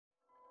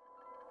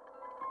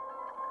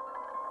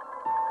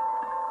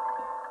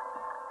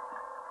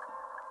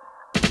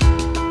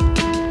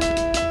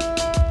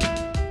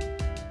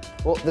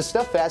Well, this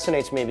stuff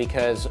fascinates me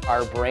because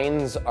our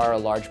brains are a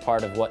large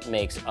part of what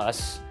makes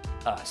us,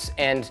 us.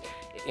 And,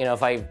 you know,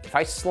 if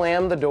I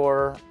slam the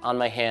door on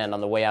my hand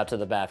on the way out to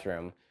the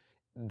bathroom,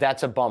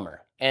 that's a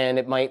bummer. And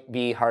it might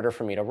be harder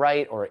for me to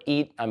write or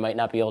eat. I might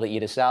not be able to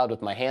eat a salad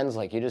with my hands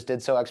like you just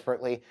did so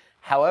expertly.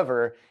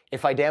 However,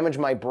 if I damage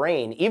my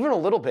brain, even a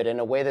little bit in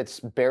a way that's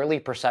barely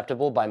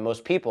perceptible by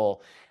most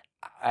people,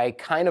 I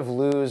kind of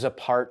lose a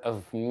part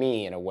of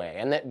me in a way.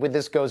 And with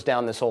this goes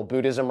down this whole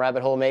Buddhism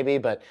rabbit hole maybe,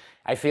 but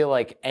I feel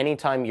like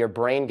anytime your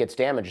brain gets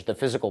damaged, the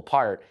physical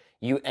part,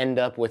 you end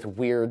up with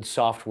weird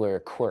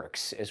software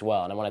quirks as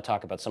well. And I want to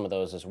talk about some of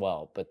those as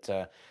well. But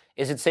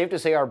is it safe to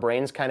say our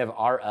brains kind of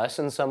are us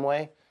in some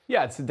way?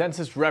 Yeah, it's the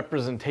densest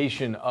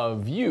representation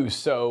of you.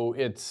 So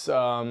it's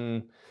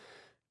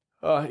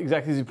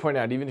exactly as you point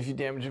out, even if you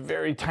damage a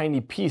very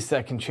tiny piece,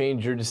 that can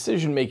change your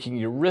decision making,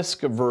 your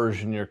risk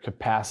aversion, your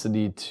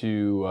capacity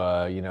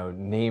to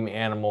name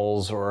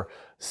animals or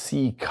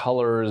see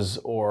colors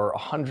or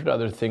 100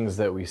 other things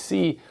that we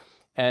see.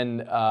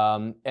 And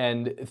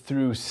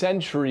through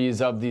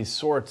centuries of these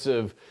sorts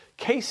of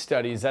case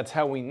studies, that's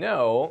how we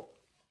know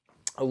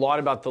a lot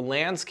about the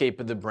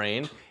landscape of the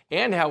brain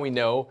and how we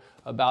know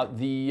about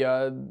the,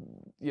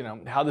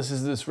 how this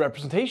is this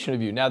representation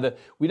of you. Now,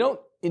 we don't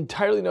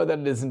entirely know that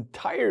it is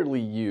entirely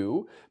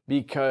you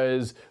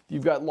because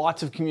you've got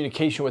lots of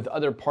communication with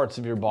other parts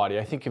of your body.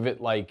 I think of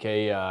it like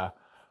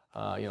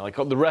like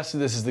the rest of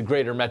this is the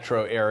greater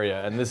metro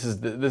area, and this is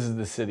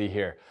the city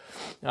here.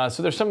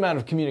 So there's some amount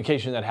of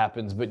communication that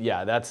happens, but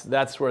yeah,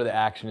 that's where the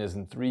action is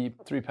in 3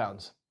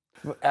 pounds.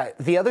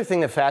 The other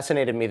thing that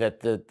fascinated me, that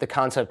the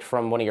concept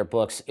from one of your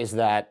books, is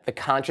that the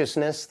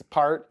consciousness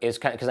part is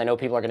kind of, because I know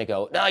people are going to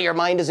go, no, your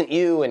mind isn't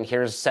you, and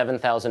here's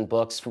 7,000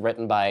 books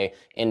written by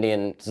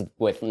Indians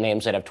with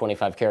names that have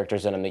 25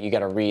 characters in them that you got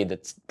to read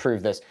that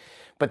prove this.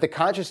 But the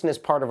consciousness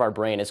part of our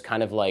brain is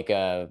kind of like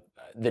the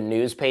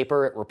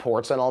newspaper. It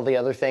reports on all the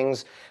other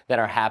things that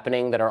are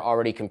happening that are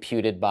already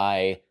computed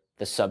by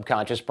the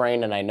subconscious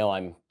brain. And I know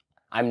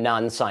I'm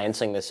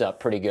non-sciencing this up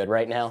pretty good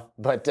right now,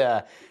 but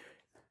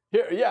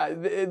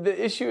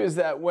the issue is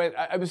that when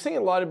I was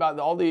thinking a lot about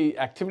all the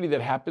activity that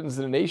happens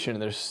in a nation,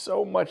 and there's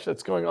so much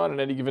that's going on at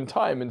any given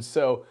time, and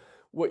so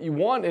what you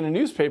want in a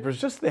newspaper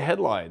is just the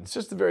headlines,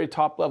 just the very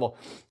top level.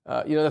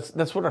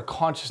 That's what our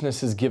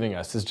consciousness is giving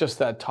us, is just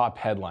that top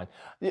headline.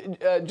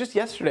 Just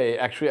yesterday,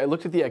 actually, I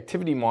looked at the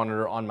activity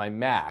monitor on my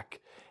Mac,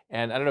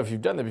 and I don't know if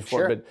you've done that before,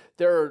 Sure. But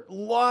there are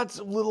lots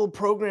of little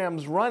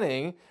programs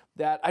running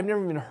that I've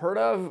never even heard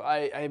of.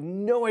 I have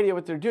no idea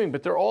what they're doing,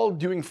 but they're all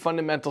doing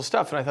fundamental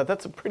stuff. And I thought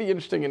that's a pretty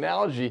interesting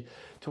analogy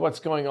to what's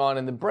going on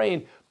in the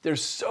brain.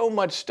 There's so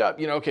much stuff,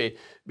 okay,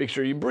 make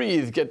sure you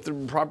breathe, get the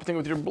proper thing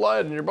with your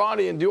blood and your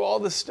body, and do all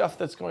this stuff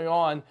that's going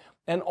on.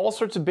 And all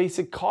sorts of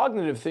basic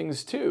cognitive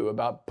things too,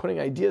 about putting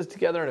ideas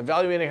together and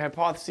evaluating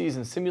hypotheses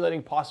and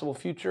simulating possible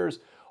futures.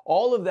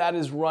 All of that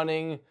is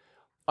running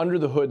under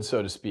the hood,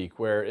 so to speak,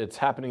 where it's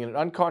happening at an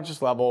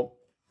unconscious level,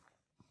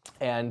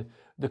 and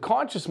the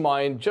conscious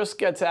mind just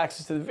gets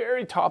access to the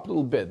very top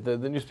little bit, the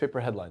newspaper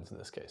headlines in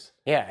this case.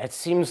 yeah, it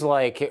seems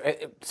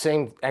like,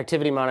 saying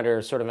activity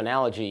monitor sort of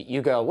analogy,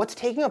 you go, what's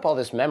taking up all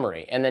this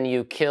memory? And then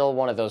you kill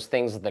one of those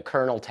things, the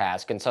kernel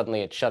task, and suddenly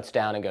it shuts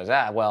down and goes,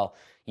 well,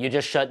 you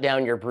just shut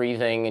down your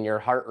breathing and your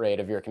heart rate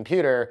of your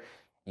computer.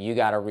 You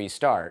got to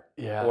restart,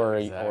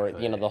 or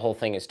the whole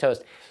thing is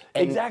toast.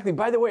 And exactly.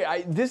 By the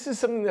way, this is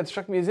something that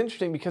struck me as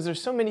interesting because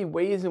there's so many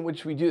ways in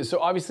which we do this. So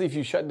obviously, if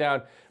you shut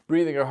down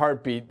breathing or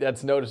heartbeat,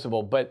 that's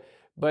noticeable. But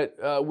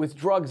with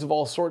drugs of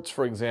all sorts,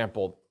 for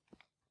example,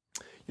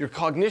 your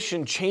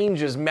cognition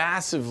changes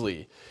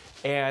massively,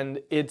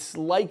 and it's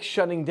like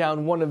shutting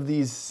down one of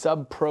these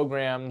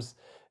sub-programs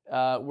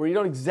where you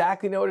don't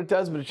exactly know what it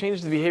does, but it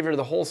changes the behavior of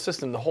the whole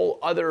system. The whole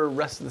other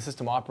rest of the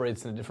system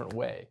operates in a different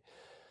way.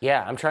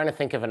 Yeah, I'm trying to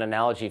think of an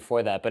analogy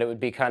for that, but it would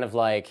be kind of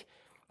like,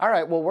 all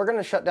right, well, we're going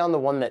to shut down the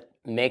one that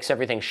makes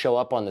everything show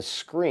up on the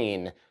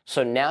screen,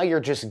 so now you're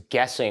just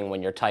guessing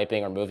when you're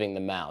typing or moving the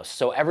mouse.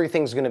 So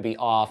everything's going to be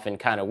off and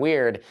kind of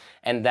weird,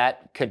 and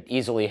that could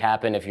easily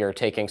happen if you're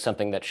taking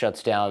something that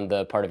shuts down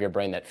the part of your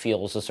brain that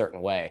feels a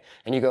certain way.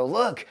 And you go,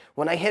 look,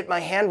 when I hit my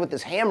hand with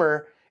this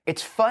hammer,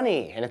 it's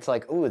funny. And it's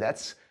like, ooh,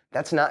 that's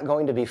not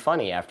going to be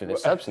funny after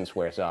this substance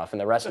wears off and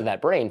the rest of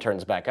that brain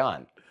turns back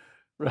on.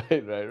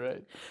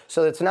 Right.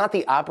 So it's not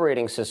the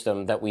operating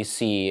system that we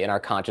see in our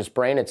conscious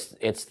brain,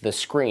 it's the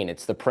screen,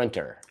 it's the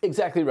printer.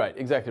 Exactly right.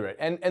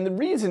 And the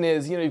reason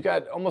is, you've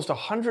got almost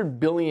 100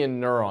 billion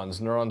neurons.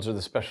 Neurons are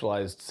the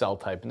specialized cell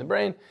type in the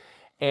brain,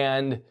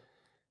 and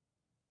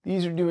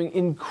these are doing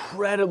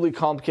incredibly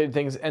complicated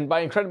things. And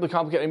by incredibly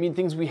complicated, I mean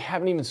things we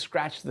haven't even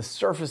scratched the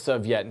surface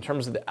of yet in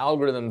terms of the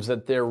algorithms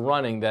that they're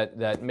running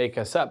that make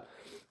us up.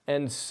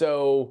 And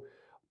so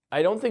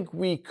I don't think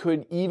we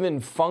could even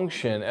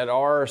function at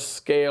our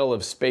scale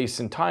of space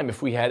and time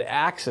if we had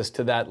access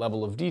to that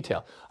level of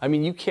detail. I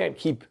mean, you can't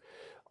keep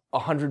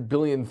 100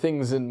 billion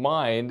things in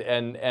mind,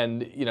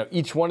 and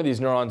each one of these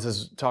neurons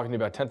is talking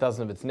about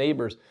 10,000 of its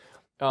neighbors.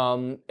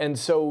 And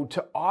so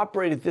to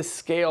operate at this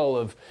scale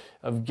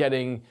of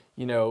getting,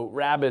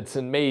 rabbits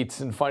and mates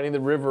and finding the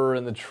river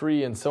and the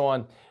tree and so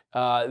on,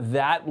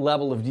 that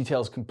level of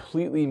detail is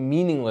completely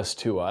meaningless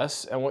to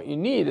us. And what you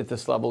need at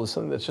this level is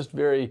something that's just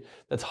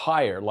that's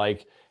higher,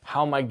 like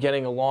how am I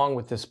getting along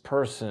with this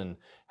person?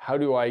 How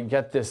do I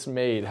get this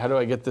made? How do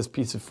I get this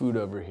piece of food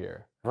over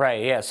here?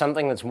 Right, yeah,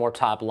 something that's more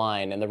top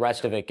line, and the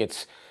rest of it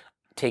gets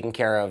taken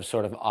care of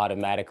sort of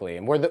automatically.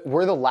 And we're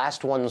the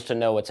last ones to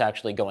know what's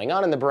actually going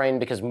on in the brain,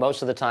 because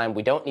most of the time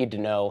we don't need to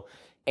know,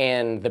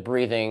 and the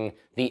breathing,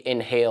 the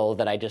inhale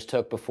that I just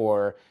took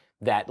before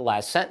that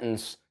last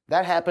sentence,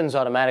 that happens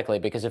automatically,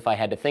 because if I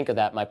had to think of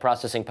that, my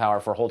processing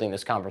power for holding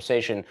this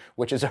conversation,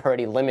 which is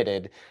already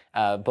limited,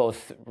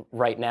 both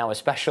right now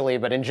especially,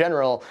 but in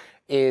general,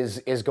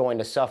 is going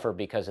to suffer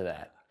because of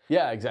that.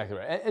 Yeah, exactly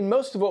right. And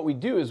most of what we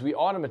do is we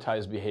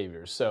automatize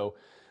behaviors. So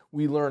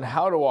we learn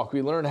how to walk,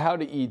 we learn how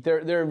to eat.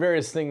 There are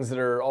various things that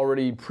are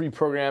already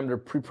pre-programmed or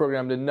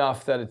pre-programmed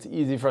enough that it's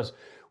easy for us.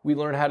 We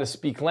learn how to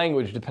speak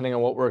language depending on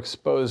what we're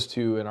exposed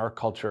to in our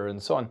culture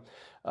and so on.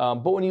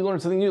 But when you learn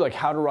something new, like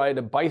how to ride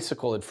a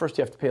bicycle, at first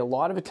you have to pay a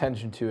lot of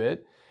attention to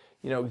it.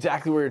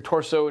 Exactly where your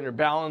torso and your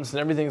balance and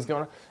everything's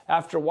going on.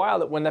 After a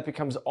while, when that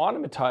becomes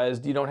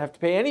automatized, you don't have to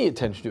pay any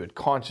attention to it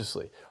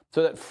consciously.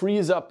 So that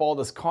frees up all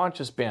this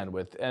conscious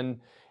bandwidth. And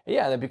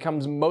yeah, that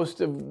becomes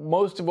most of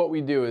what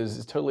we do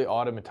is totally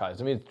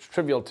automatized. I mean, it's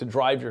trivial to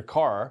drive your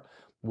car,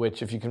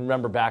 which if you can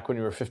remember back when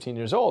you were 15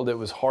 years old, it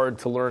was hard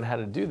to learn how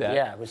to do that.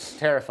 Yeah, it was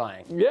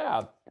terrifying.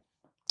 Yeah.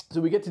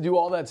 So we get to do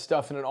all that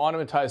stuff in an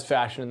automatized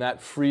fashion, and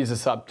that frees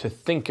us up to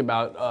think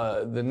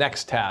about the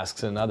next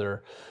tasks and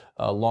other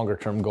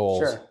longer-term goals.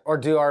 Sure. Or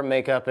do our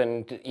makeup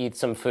and eat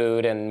some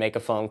food and make a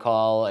phone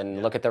call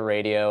and look at the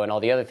radio and all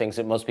the other things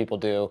that most people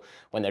do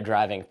when they're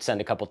driving. Send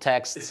a couple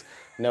texts,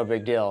 no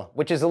big deal.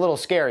 Which is a little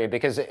scary,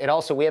 because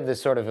we have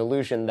this sort of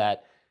illusion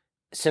that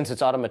since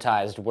it's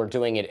automatized, we're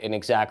doing it in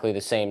exactly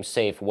the same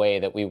safe way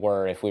that we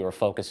were if we were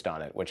focused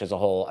on it, which is a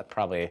whole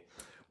probably...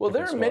 Well,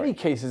 there are many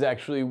cases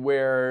actually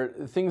where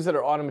things that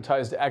are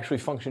automatized actually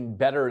function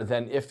better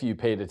than if you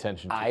paid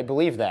attention to I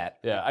believe that.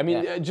 Yeah, I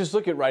mean, just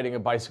look at riding a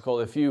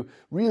bicycle. If you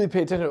really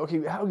pay attention,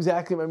 okay, how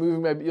exactly am I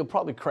moving? You'll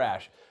probably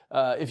crash.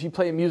 If you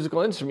play a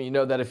musical instrument, you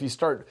know that if you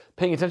start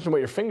paying attention to what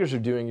your fingers are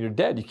doing, you're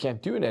dead. You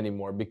can't do it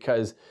anymore,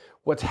 because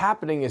what's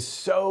happening is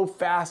so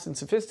fast and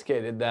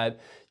sophisticated that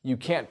you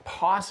can't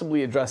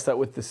possibly address that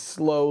with this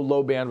slow,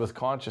 low bandwidth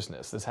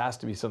consciousness. This has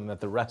to be something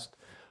that the rest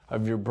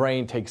of your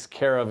brain takes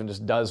care of and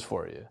just does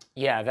for you.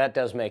 Yeah, that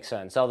does make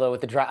sense. Although with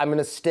the I'm going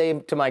to stay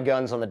to my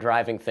guns on the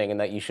driving thing, and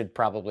that you should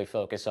probably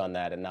focus on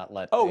that and not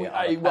let.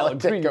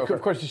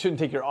 Of course, you shouldn't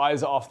take your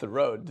eyes off the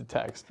road to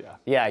text.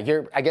 Yeah.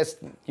 Yeah, I guess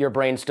your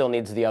brain still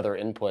needs the other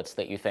inputs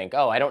that you think,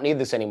 oh, I don't need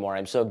this anymore.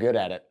 I'm so good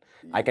at it.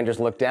 I can just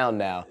look down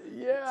now.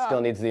 Yeah. Still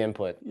needs the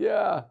input.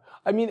 Yeah.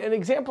 I mean, an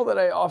example that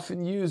I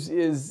often use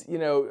is,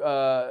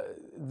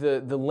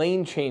 the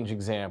lane change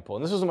example.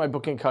 And this was in my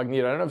book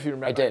Incognito. I don't know if you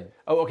remember. I did.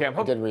 Oh, okay.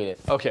 I did read it.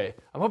 Okay.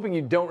 I'm hoping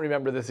you don't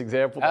remember this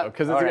example, though,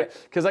 because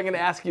I'm going to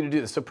ask you to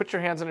do this. So put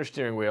your hands on your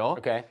steering wheel.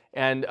 Okay.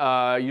 And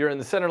you're in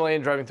the center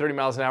lane driving 30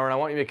 miles an hour, and I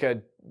want you to make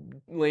a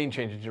lane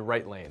change into your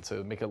right lane.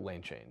 So make a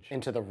lane change.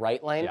 Into the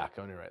right lane? Yeah,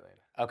 go into your right lane.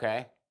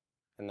 Okay.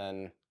 And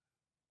then...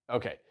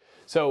 Okay.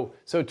 So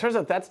it turns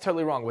out that's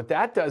totally wrong. What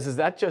that does is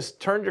that just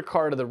turned your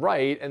car to the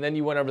right, and then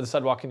you went over the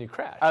sidewalk and you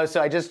crashed. Oh,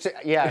 so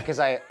because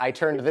I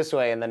turned this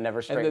way and then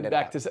never straightened it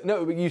out.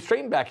 No, you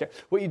straightened back out.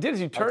 What you did is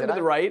you turned to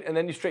the right, and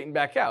then you straightened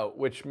back out,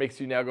 which makes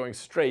you now going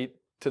straight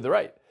to the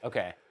right.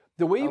 Okay.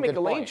 The way you make a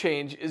lane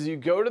change is you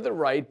go to the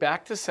right,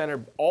 back to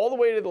center, all the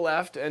way to the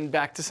left, and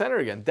back to center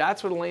again.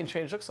 That's what a lane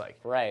change looks like.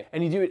 Right.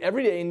 And you do it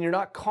every day, and you're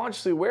not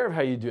consciously aware of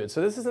how you do it.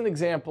 So this is an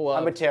example of...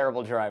 I'm a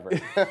terrible driver.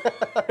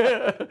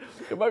 It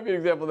might be an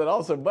example of that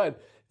also,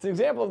 but it's an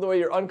example of the way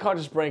your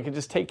unconscious brain can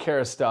just take care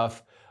of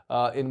stuff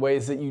in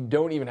ways that you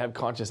don't even have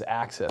conscious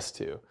access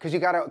to. Because you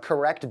got to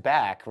correct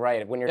back,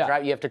 right? When you're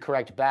driving, you have to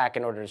correct back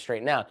in order to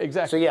straighten out.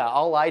 Exactly. So yeah,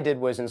 all I did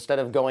was, instead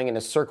of going in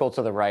a circle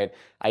to the right,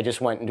 I just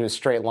went into a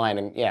straight line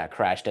and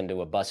crashed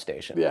into a bus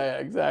station. Yeah,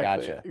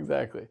 exactly. Gotcha.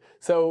 Exactly.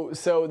 So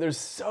there's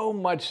so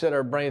much that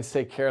our brains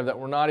take care of that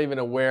we're not even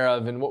aware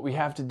of, and what we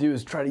have to do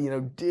is try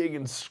to dig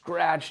and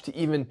scratch to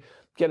even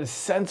get a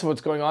sense of what's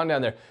going on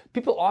down there.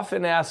 People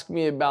often ask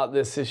me about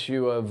this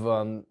issue of,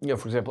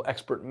 for example,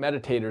 expert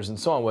meditators and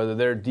so on, whether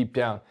they're deep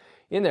down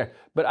in there.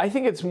 But I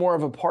think it's more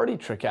of a party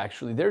trick,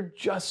 actually. They're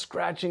just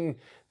scratching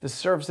the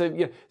surface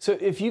of, so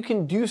if you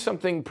can do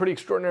something pretty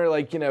extraordinary,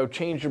 like,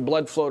 change your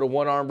blood flow to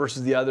one arm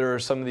versus the other, or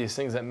some of these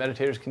things that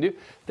meditators can do,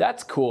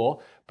 that's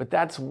cool. But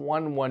that's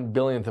 1/1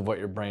 billionth of what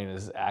your brain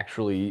is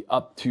actually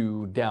up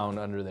to down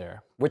under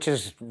there. Which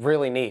is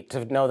really neat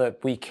to know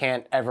that we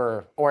can't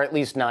ever, or at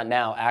least not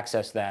now,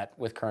 access that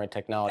with current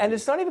technology. And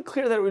it's not even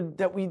clear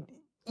that we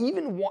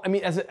even want, I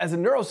mean, as a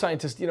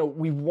neuroscientist,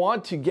 we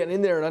want to get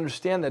in there and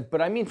understand that.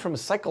 But I mean, from a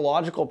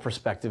psychological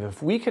perspective,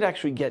 if we could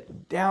actually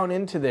get down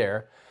into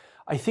there,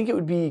 I think it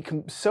would be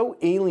so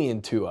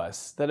alien to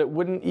us that it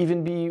wouldn't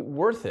even be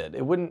worth it.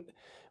 It wouldn't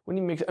when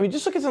you mix, I mean,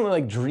 just look at something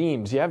like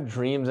dreams. You have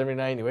dreams every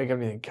night and you wake up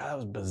and you think, God, that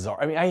was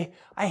bizarre. I mean,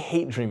 I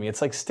hate dreaming.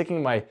 It's like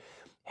sticking my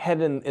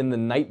head in the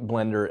night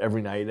blender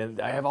every night,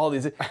 and I have all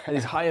these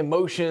high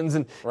emotions,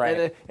 and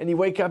you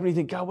wake up and you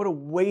think, God, what a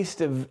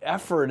waste of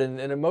effort and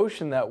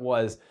emotion that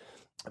was.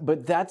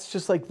 But that's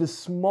just like the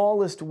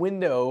smallest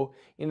window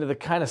into the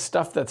kind of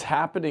stuff that's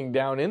happening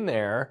down in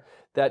there,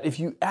 that if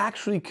you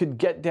actually could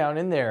get down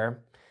in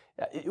there,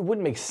 it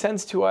wouldn't make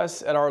sense to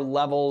us at our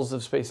levels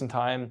of space and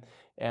time,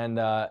 and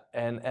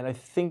I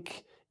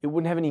think it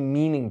wouldn't have any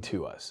meaning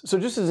to us. So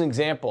just as an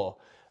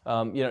example,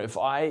 if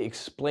I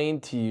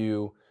explained to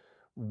you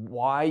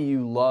why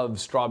you love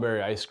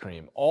strawberry ice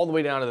cream, all the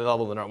way down to the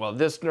level of the neuron, well,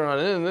 this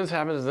neuron, and this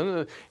happens,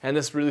 and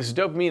this releases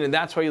dopamine, and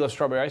that's why you love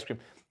strawberry ice cream.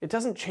 It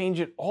doesn't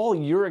change at all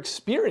your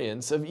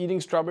experience of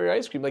eating strawberry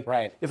ice cream. Like,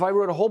 if I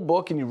wrote a whole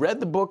book and you read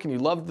the book and you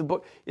loved the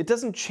book, it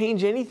doesn't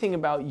change anything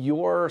about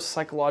your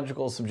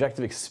psychological,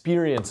 subjective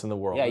experience in the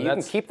world. Yeah, you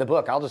can keep the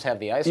book. I'll just have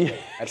the ice cream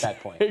at that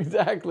point.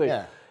 Exactly.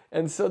 Yeah.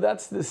 And so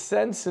that's the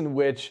sense in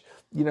which,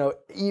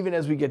 even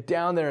as we get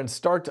down there and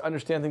start to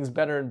understand things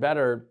better and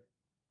better,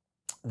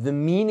 the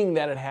meaning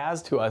that it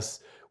has to us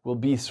will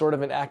be sort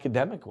of an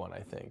academic one, I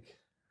think.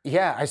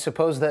 Yeah, I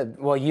suppose that,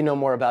 well, you know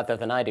more about that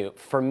than I do.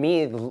 For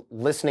me,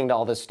 listening to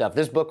all this stuff,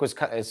 this book is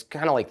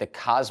kind of like the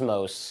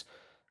cosmos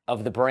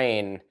of the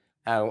brain,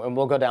 and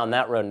we'll go down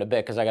that road in a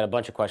bit because I got a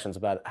bunch of questions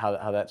about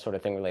how that sort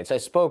of thing relates. I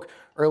spoke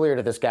earlier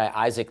to this guy,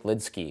 Isaac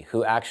Lidsky,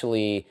 who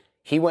actually,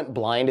 he went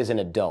blind as an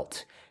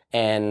adult,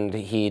 and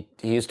he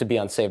used to be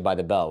on Saved by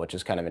the Bell, which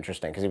is kind of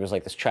interesting because he was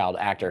like this child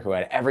actor who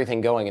had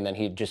everything going, and then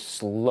he just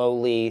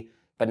slowly,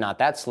 but not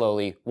that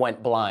slowly,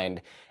 went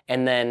blind,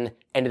 and then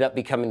ended up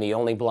becoming the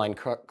only blind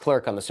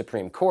clerk on the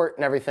Supreme Court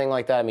and everything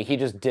like that. I mean, he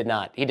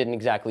didn't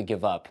exactly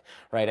give up,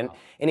 right? And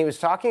he was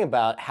talking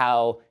about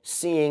how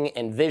seeing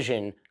and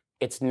vision,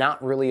 it's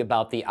not really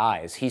about the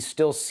eyes. He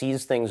still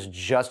sees things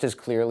just as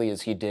clearly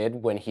as he did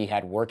when he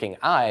had working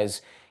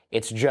eyes.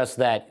 It's just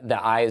that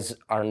the eyes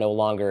are no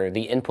longer,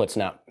 the input's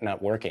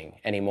not working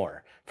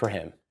anymore for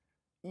him.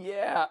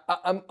 Yeah,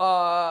 I'm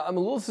a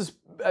little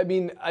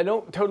I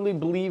don't totally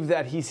believe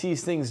that he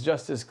sees things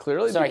just as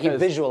clearly. Sorry, he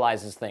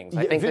visualizes things.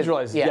 I think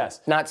visualizes,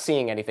 yes. Not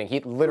seeing anything. He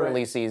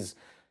literally sees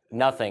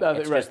nothing.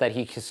 It's just that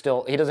he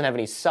doesn't have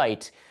any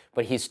sight,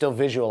 but he still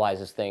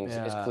visualizes things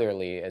as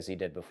clearly as he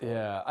did before.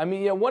 Yeah, I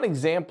mean, one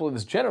example of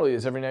this generally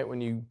is every night when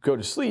you go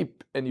to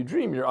sleep and you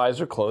dream, your eyes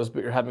are closed,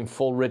 but you're having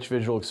full, rich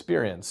visual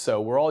experience. So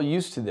we're all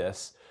used to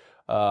this,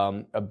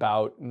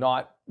 about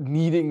not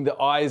needing the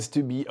eyes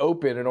to be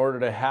open in order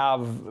to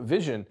have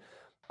vision.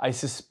 I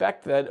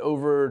suspect that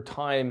over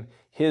time,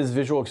 his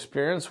visual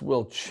experience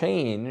will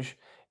change,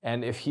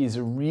 and if he's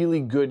a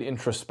really good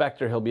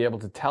introspector, he'll be able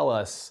to tell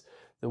us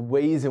the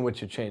ways in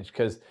which it changed,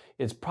 because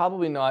it's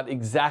probably not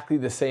exactly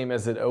the same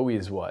as it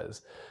always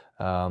was.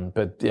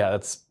 But yeah,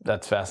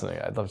 that's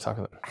fascinating. I'd love to talk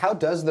about that. How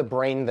does the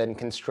brain then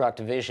construct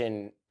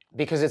vision?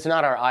 Because it's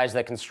not our eyes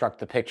that construct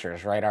the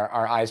pictures, right?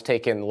 Our eyes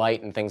take in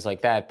light and things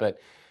like that, but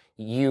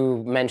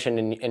you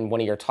mentioned in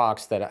one of your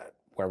talks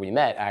where we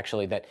met,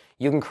 actually, that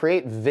you can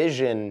create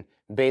vision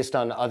based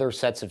on other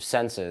sets of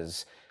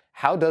senses.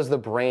 How does the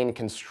brain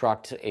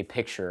construct a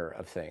picture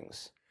of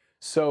things?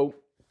 So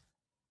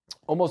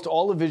almost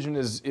all the vision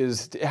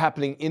is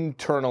happening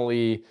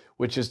internally,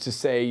 which is to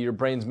say your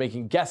brain's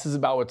making guesses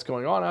about what's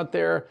going on out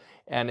there,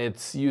 and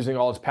it's using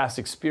all its past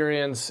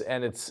experience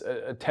and its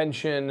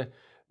attention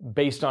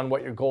based on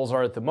what your goals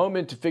are at the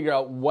moment to figure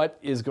out what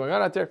is going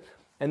on out there.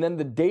 And then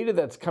the data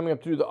that's coming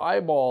up through the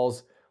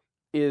eyeballs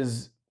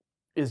is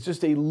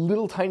just a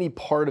little tiny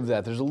part of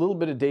that. There's a little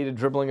bit of data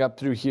dribbling up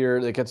through here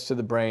that gets to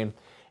the brain,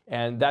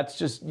 and that's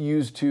just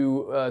used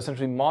to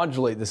essentially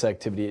modulate this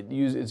activity.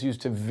 It's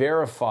used to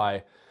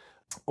verify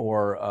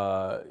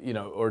or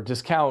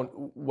discount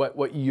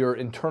what your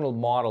internal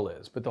model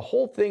is. But the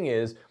whole thing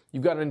is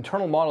you've got an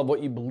internal model of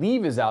what you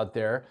believe is out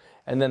there,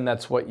 and then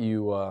that's what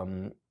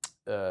your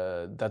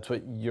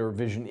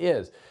vision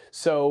is.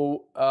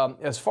 So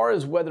as far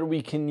as whether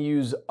we can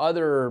use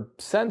other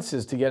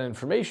senses to get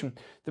information,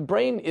 the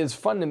brain is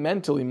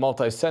fundamentally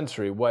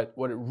multisensory. What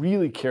it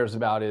really cares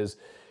about is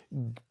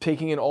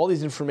taking in all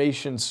these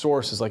information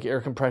sources like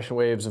air compression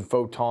waves and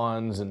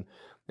photons and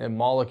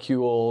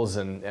molecules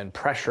and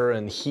pressure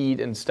and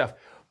heat and stuff,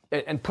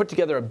 and put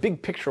together a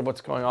big picture of what's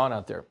going on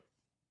out there.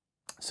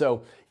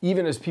 So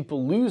even as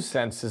people lose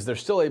senses, they're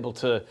still able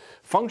to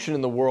function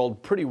in the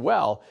world pretty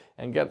well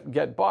and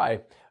get by.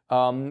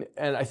 And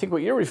I think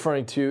what you're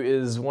referring to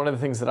is one of the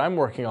things that I'm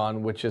working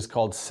on, which is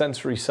called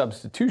sensory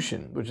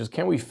substitution, which is,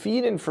 can we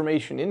feed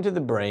information into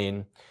the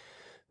brain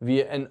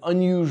via an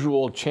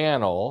unusual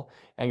channel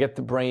and get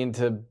the brain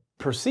to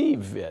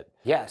perceive it?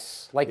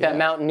 Yes, like that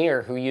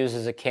mountaineer who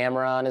uses a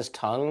camera on his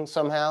tongue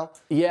somehow.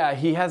 Yeah,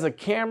 he has a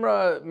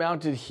camera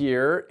mounted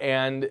here,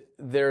 and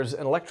there's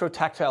an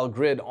electrotactile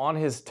grid on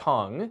his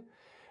tongue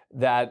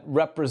that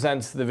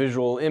represents the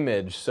visual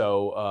image.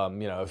 So,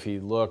 if he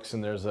looks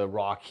and there's a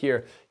rock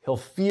here, he'll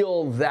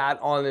feel that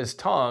on his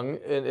tongue,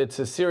 and it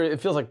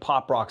feels like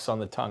pop rocks on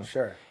the tongue.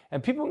 Sure.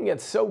 And people can get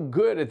so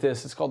good at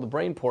this, it's called the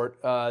brain port,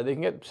 they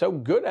can get so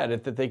good at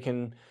it that they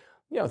can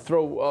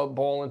throw a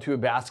ball into a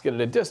basket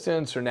at a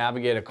distance or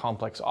navigate a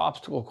complex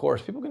obstacle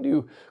course. People can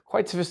do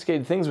quite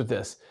sophisticated things with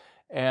this.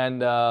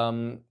 And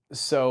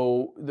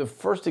so the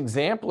first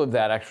example of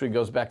that actually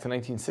goes back to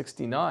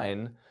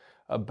 1969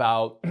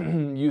 about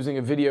using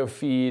a video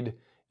feed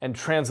and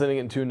translating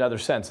it into another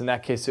sense. In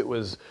that case, it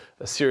was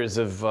a series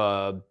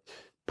of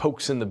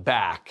pokes in the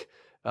back.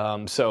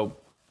 Blind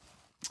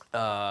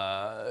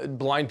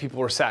people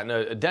were sat in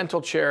a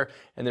dental chair,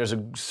 and there's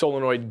a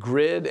solenoid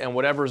grid, and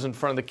whatever's in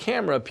front of the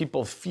camera,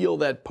 people feel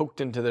that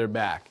poked into their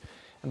back.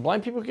 And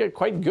blind people get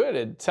quite good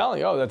at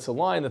telling, oh, that's a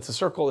line, that's a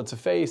circle, that's a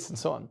face, and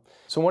so on.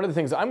 So one of the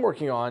things I'm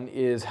working on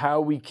is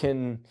how we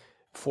can,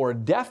 for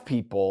deaf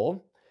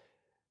people,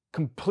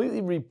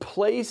 completely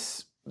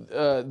replace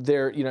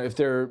their, if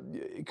their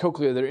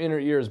cochlea, their inner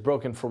ear is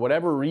broken for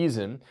whatever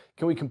reason,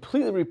 can we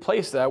completely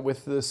replace that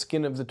with the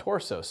skin of the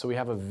torso? So we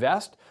have a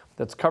vest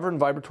that's covered in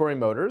vibratory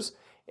motors,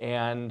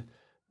 and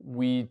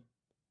we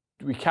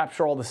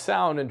capture all the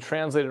sound and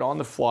translate it on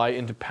the fly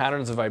into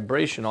patterns of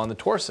vibration on the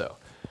torso.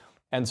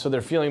 And so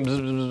they're feeling bzz,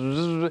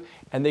 bzz, bzz,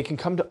 and they can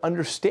come to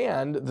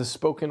understand the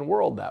spoken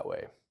world that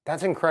way.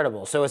 That's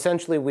incredible. So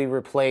essentially we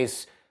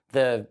replace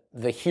the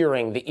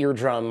hearing, the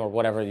eardrum, or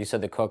whatever you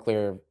said, the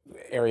cochlear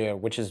area,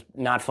 which is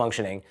not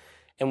functioning,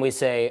 and we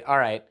say, all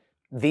right,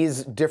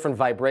 these different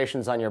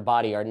vibrations on your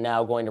body are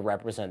now going to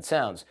represent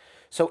sounds.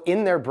 So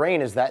in their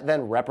brain, is that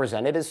then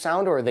represented as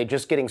sound, or are they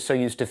just getting so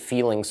used to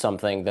feeling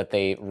something that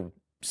they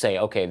say,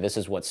 okay, this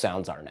is what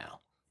sounds are now?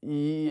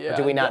 Yeah, or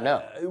do we not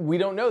know? We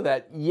don't know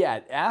that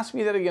yet. Ask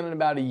me that again in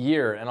about a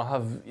year, and I'll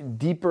have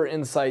deeper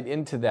insight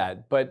into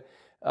that. But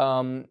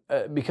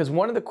because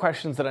one of the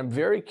questions that I'm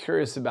very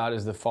curious about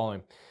is the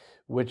following,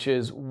 which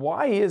is,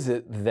 why is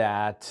it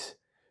that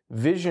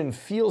vision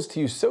feels to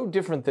you so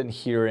different than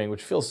hearing,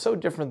 which feels so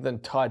different than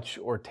touch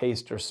or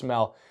taste or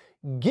smell,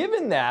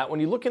 given that when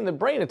you look in the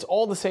brain, it's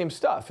all the same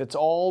stuff. It's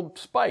all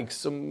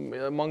spikes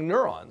among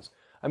neurons.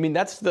 I mean,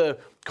 that's the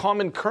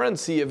common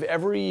currency of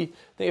every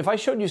thing. If I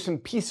showed you some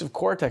piece of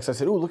cortex, I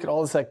said, oh, look at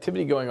all this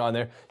activity going on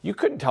there, you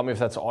couldn't tell me if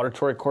that's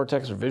auditory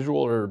cortex or visual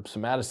or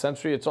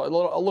somatosensory. It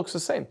looks the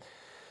same.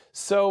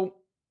 So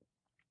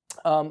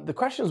the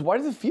question is, why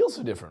does it feel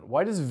so different?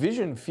 Why does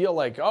vision feel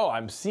like, oh,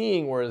 I'm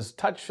seeing, whereas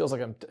touch feels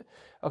like I'm...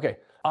 Okay,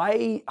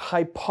 I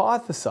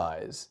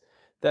hypothesize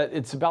that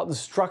it's about the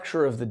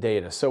structure of the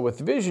data. So with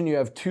vision, you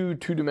have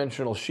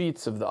two-dimensional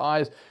sheets of the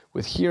eyes.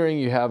 With hearing,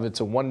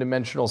 it's a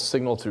one-dimensional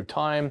signal through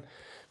time.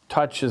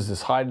 Touch is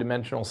this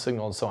high-dimensional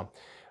signal, and so on.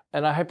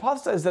 And I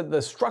hypothesize that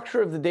the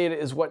structure of the data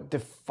is what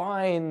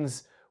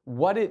defines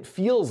what it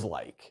feels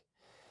like.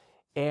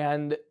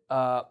 And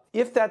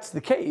if that's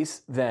the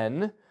case,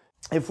 then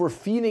if we're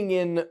feeding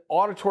in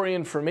auditory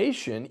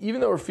information,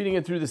 even though we're feeding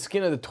it through the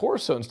skin of the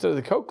torso instead of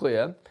the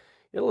cochlea,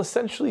 it'll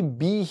essentially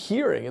be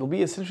hearing. It'll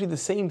be essentially the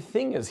same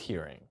thing as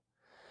hearing.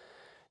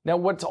 Now,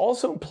 what's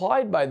also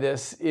implied by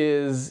this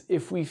is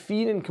if we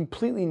feed in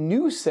completely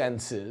new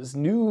senses,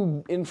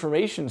 new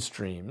information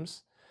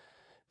streams,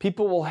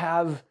 people will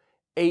have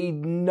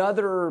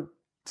another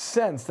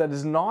sense that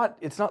is not,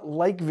 it's not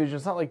like vision,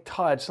 it's not like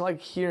touch, it's not like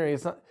hearing,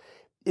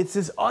 it's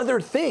this other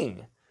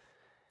thing.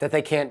 That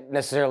they can't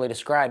necessarily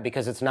describe,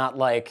 because it's not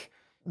like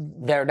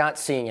they're not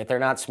seeing it, they're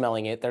not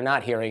smelling it, they're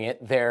not hearing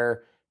it,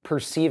 they're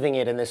perceiving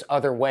it in this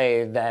other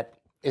way that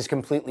is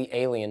completely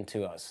alien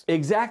to us.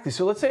 Exactly.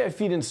 So let's say I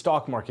feed in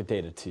stock market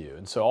data to you.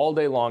 And so all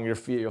day long you're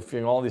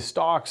feeding all these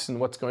stocks and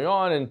what's going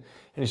on, and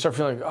you start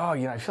feeling like,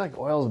 oh, I feel like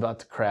oil's about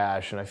to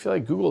crash, and I feel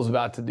like Google's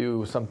about to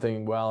do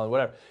something well, and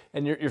whatever.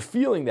 And you're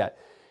feeling that.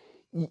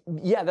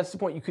 Yeah, that's the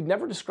point. You could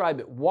never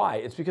describe it. Why?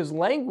 It's because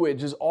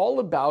language is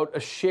all about a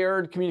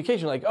shared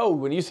communication. Like, oh,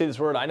 when you say this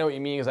word, I know what you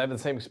mean because I have the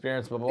same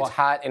experience, blah, blah, blah. It's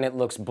hot and it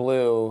looks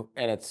blue,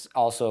 and it's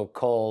also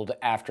cold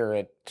after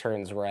it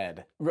turns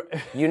red.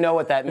 You know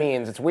what that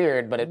means. It's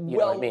weird, but you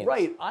know what it means.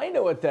 Right. I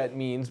know what that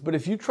means, but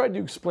if you tried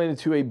to explain it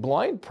to a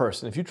blind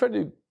person, if you tried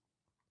to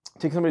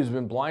take somebody who's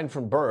been blind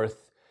from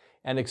birth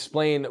and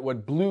explain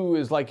what blue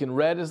is like and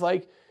red is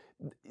like,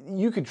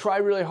 you could try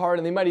really hard,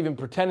 and they might even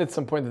pretend at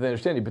some point that they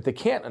understand you, but they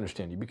can't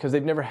understand you because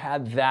they've never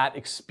had that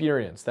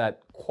experience, that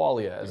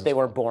qualia. If they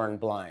were born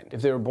blind.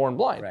 If they were born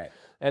blind. Right.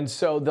 And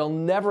so they'll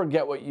never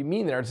get what you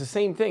mean there. It's the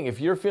same thing. If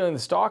you're feeling the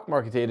stock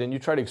market data and you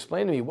try to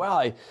explain to me, well,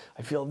 I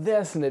feel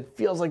this and it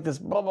feels like this,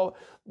 blah, blah,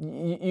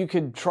 you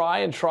could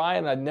try and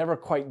I'd never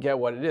quite get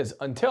what it is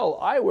until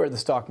I wear the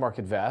stock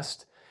market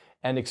vest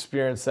and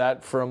experience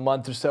that for a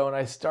month or so, and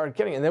I start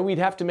getting it. And then we'd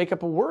have to make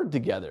up a word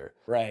together.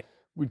 Right.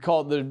 We'd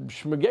call it the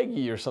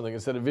shmagegi or something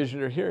instead of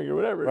vision or hearing or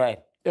whatever. Right.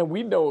 And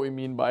we'd know what we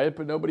mean by it,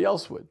 but nobody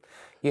else would.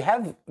 You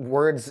have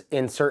words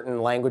in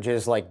certain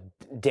languages, like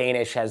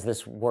Danish has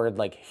this word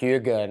like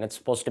hygge, and it's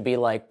supposed to be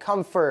like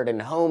comfort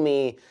and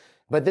homey,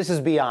 but this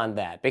is beyond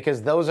that,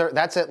 because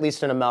that's at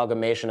least an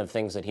amalgamation of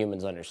things that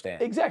humans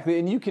understand. Exactly,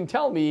 and you can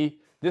tell me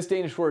this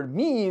Danish word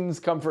means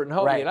comfort and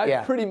homey, right, and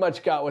I pretty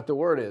much got what the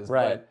word is.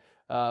 Right.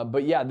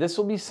 But yeah, this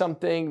will be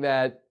something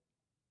that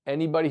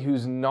anybody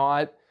who's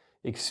not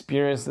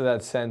experience that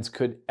that sense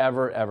could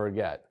ever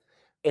get.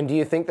 And do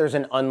you think there's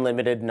an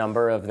unlimited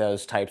number of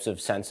those types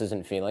of senses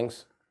and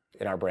feelings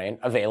in our brain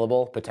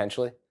available,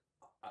 potentially?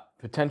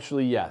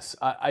 Potentially, yes.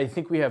 I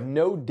think we have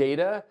no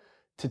data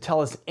to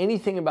tell us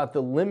anything about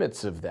the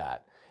limits of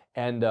that.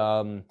 And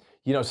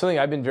something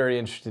I've been very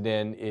interested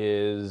in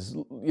is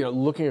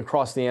looking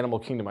across the animal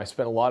kingdom. I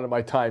spent a lot of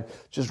my time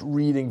just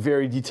reading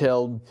very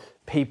detailed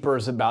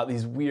papers about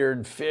these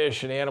weird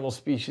fish and animal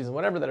species and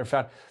whatever that are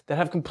found that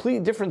have completely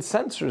different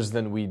sensors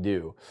than we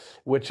do,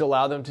 which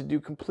allow them to do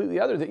completely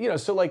other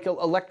things. So like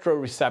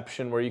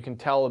electroreception, where you can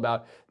tell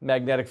about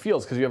magnetic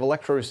fields because you have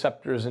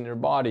electroreceptors in your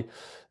body.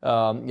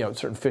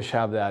 Certain fish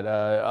have that.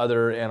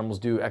 Other animals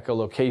do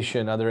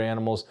echolocation. Other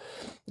animals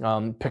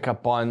pick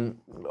up on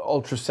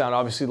ultrasound.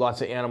 Obviously,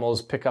 lots of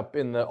animals pick up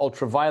in the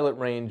ultraviolet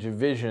range of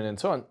vision and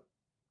so on.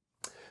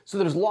 So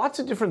there's lots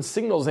of different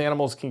signals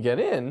animals can get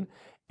in,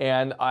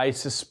 and I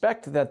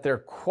suspect that their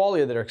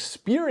quality, their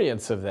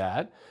experience of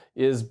that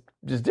is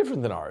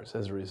different than ours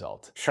as a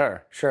result.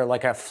 Sure.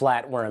 Like a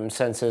flatworm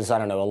senses, I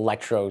don't know,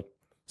 electro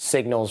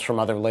signals from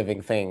other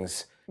living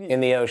things in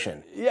the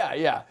ocean.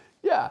 Yeah.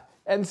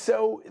 And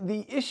so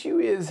the issue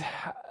is,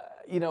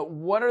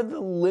 what are the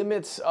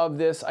limits of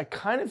this? I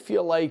kind of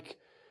feel like,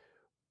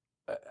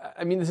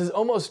 this is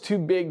almost too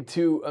big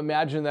to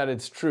imagine that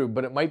it's true,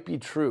 but it might be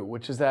true,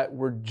 which is that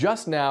we're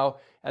just now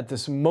at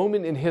this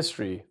moment in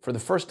history, for the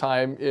first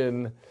time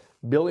in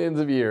billions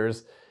of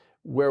years,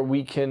 where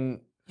we can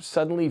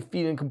suddenly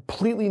feed in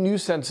completely new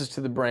senses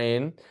to the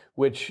brain,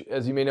 which,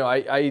 as you may know,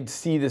 I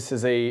see this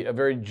as a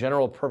very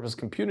general purpose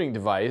computing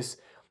device.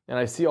 And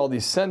I see all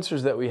these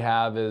sensors that we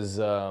have as,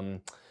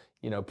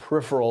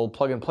 peripheral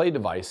plug-and-play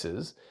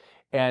devices.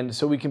 And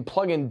so we can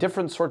plug in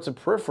different sorts of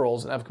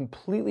peripherals and have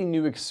completely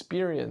new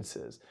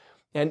experiences.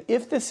 And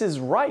if this is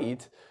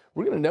right,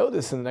 we're going to know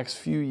this in the next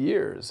few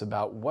years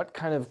about what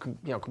kind of,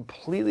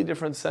 completely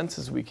different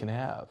senses we can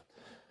have.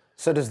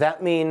 So does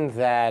that mean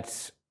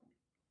that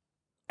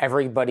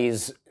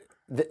everybody's,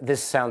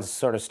 this sounds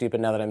sort of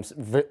stupid now that I'm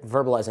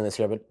verbalizing this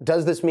here, but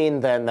does this mean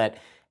then that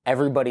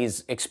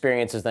everybody's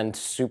experience is then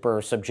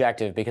super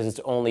subjective because it's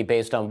only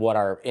based on what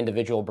our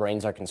individual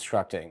brains are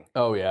constructing?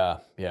 Oh, yeah.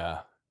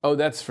 Oh,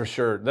 that's for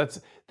sure.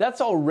 That's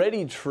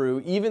already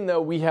true, even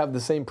though we have the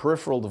same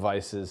peripheral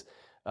devices.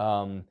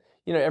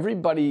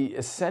 Everybody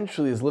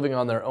essentially is living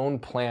on their own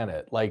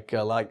planet, like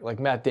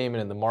Matt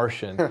Damon in The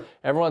Martian.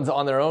 Everyone's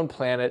on their own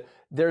planet.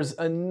 There's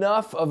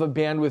enough of a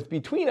bandwidth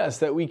between us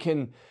that we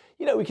can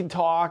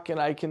talk, and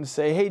I can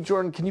say, "Hey,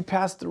 Jordan, can you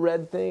pass the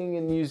red thing?"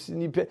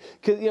 And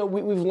because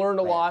we've learned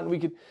a lot,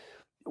 and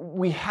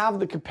we have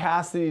the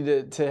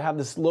capacity to have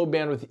this low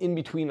bandwidth in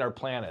between our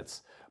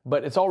planets.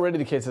 But it's already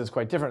the case that it's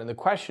quite different. And the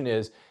question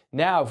is,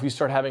 now if we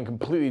start having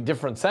completely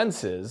different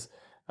senses,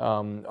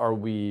 are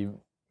we,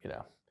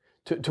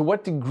 to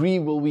what degree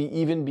will we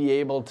even be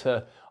able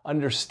to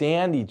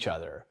understand each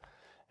other?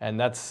 And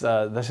that's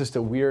just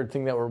a weird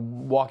thing that we're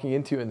walking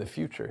into in the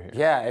future here.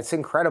 Yeah, it's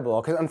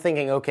incredible. Because I'm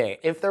thinking, okay,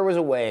 if there was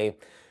a way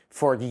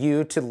for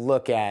you to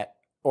look at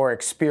or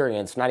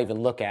experience, not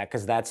even look at,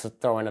 because that's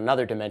throwing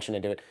another dimension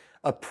into it,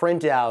 a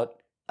printout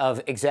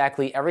of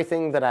exactly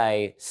everything that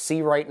I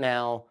see right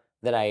now,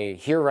 that I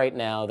hear right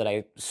now, that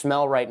I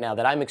smell right now,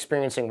 that I'm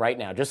experiencing right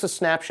now, just a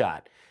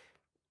snapshot,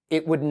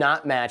 it would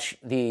not match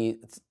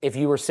if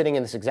you were sitting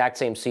in this exact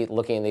same seat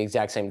looking in the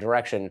exact same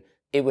direction,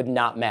 it would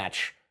not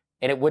match.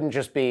 And it wouldn't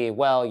just be,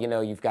 well,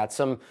 you've got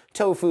some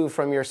tofu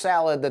from your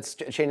salad that's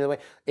changing the way.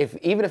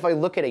 Even if I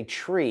look at a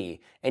tree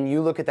and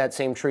you look at that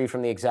same tree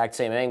from the exact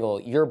same angle,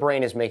 your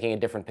brain is making a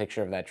different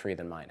picture of that tree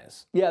than mine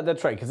is. Yeah,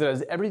 that's right, because it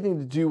has everything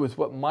to do with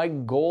what my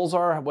goals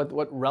are,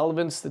 what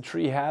relevance the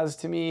tree has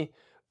to me.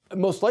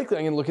 Most likely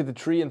I'm going to look at the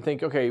tree and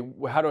think, okay,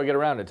 how do I get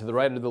around it? To the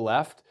right or the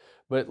left?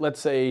 But let's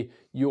say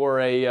you're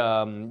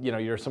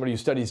you're somebody who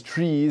studies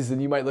trees,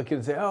 and you might look at it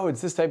and say, oh,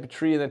 it's this type of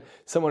tree. And then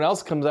someone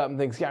else comes up and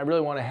thinks, yeah, I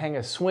really want to hang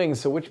a swing.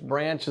 So which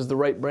branch is the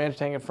right branch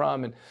to hang it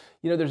from? And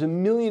there's a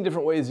million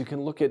different ways you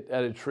can look at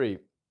a tree.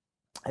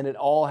 And it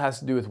all has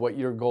to do with what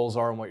your goals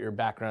are and what your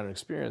background and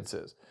experience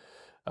is.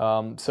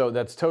 So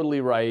that's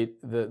totally right.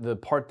 The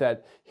part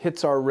that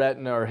hits our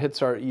retina or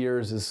hits our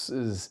ears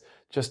is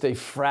just a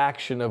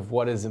fraction of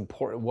what is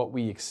important, what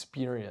we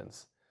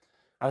experience.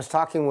 I was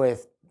talking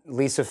with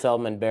Lisa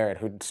Feldman Barrett,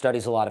 who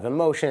studies a lot of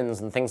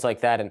emotions and things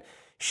like that, and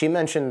she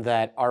mentioned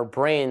that our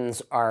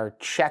brains are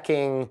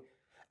checking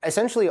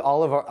essentially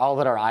all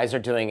that our eyes are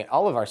doing,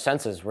 all of our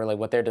senses, really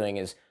what they're doing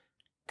is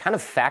kind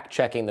of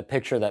fact-checking the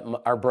picture that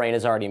our brain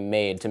has already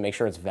made to make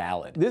sure it's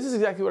valid. This is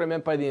exactly what I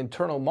meant by the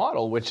internal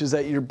model, which is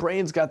that your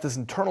brain's got this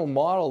internal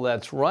model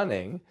that's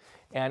running,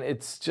 and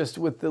it's just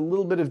with the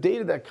little bit of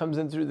data that comes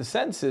in through the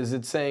senses,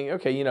 it's saying,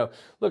 okay,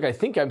 look, I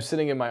think I'm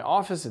sitting in my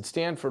office at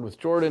Stanford with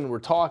Jordan, we're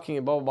talking,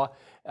 and blah, blah,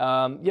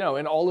 blah.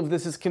 And all of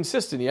this is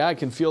consistent. Yeah, I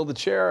can feel the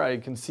chair, I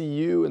can see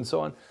you, and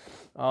so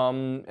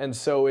on. And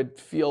so it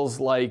feels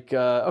like,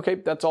 okay,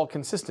 that's all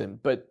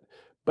consistent. But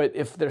But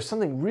if there's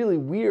something really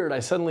weird, I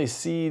suddenly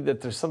see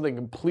that there's something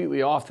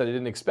completely off that I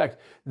didn't expect.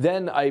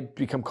 Then I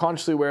become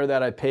consciously aware of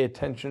that. I pay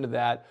attention to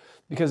that,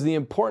 because the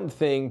important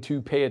thing to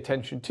pay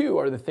attention to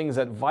are the things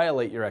that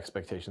violate your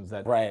expectations,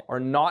 that are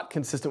not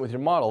consistent with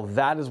your model.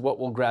 That is what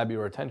will grab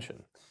your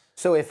attention.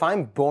 So if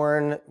I'm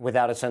born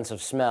without a sense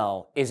of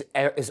smell, is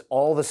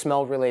all the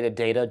smell-related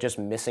data just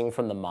missing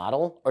from the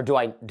model? Or do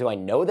I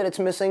know that it's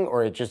missing,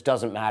 or it just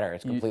doesn't matter,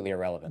 it's completely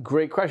irrelevant?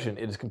 Great question.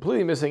 It is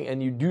completely missing,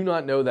 and you do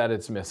not know that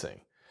it's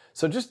missing.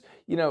 So just,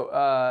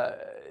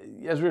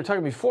 as we were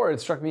talking before,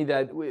 it struck me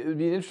that it would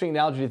be an interesting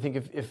analogy to think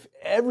if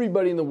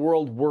everybody in the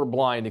world were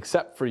blind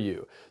except for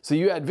you. So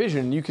you had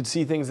vision, you could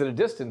see things at a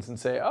distance and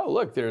say, oh,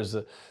 look, there's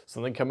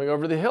something coming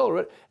over the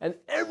hill. And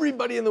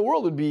everybody in the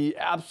world would be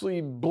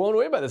absolutely blown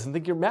away by this and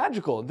think you're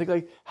magical. And think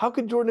like, how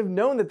could Jordan have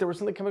known that there was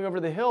something coming over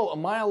the hill a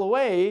mile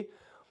away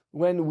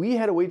when we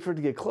had to wait for it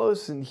to get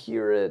close and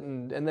hear it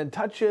and then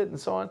touch it and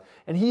so on?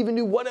 And he even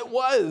knew what it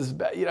was.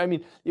 I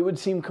mean, it would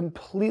seem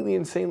completely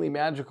insanely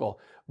magical.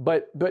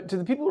 But to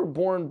the people who are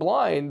born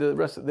blind, the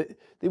rest of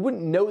they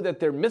wouldn't know that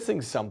they're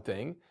missing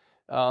something.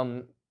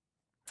 You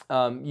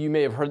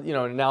may have heard, an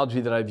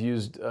analogy that I've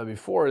used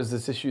before is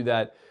this issue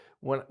that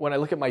when I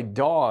look at my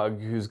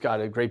dog, who's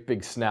got a great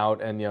big snout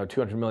and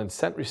 200 million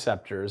scent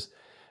receptors,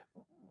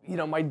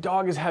 my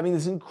dog is having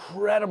this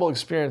incredible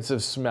experience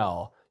of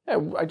smell.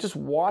 I just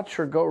watch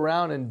her go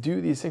around and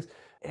do these things,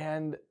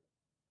 and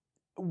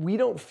we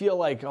don't feel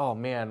like, oh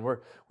man,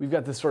 we've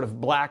got this sort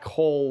of black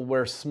hole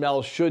where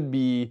smell should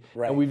be,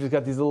 and we've just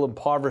got these little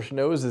impoverished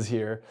noses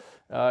here.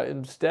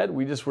 Instead,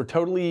 we're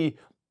totally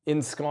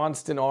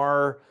ensconced in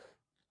our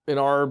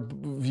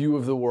view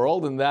of the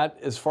world, and that,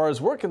 as far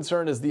as we're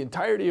concerned, is the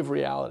entirety of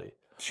reality.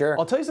 Sure.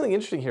 I'll tell you something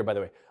interesting here, by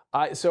the way.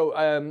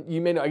 You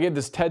may know I gave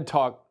this TED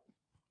talk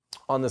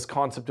on this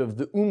concept of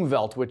the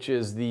Umwelt, which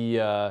is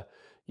the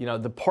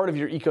part of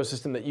your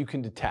ecosystem that you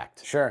can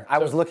detect. Sure. I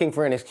was looking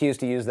for an excuse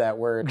to use that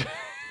word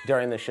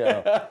during the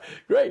show.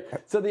 Great.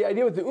 So the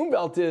idea with the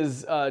Umwelt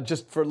is,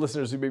 just for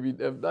listeners who maybe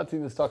have not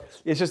seen this talk,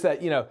 it's just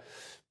that,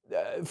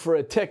 for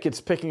a tick,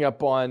 it's picking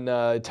up on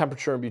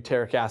temperature and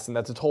butyric acid.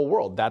 That's its whole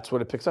world. That's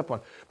what it picks up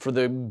on. For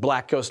the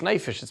black ghost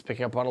knifefish, it's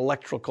picking up on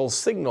electrical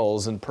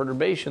signals and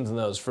perturbations in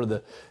those. For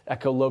the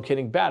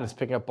echolocating bat, it's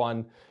picking up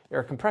on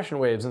air compression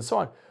waves and so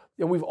on.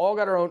 And we've all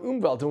got our own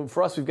Umwelt. And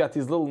for us, we've got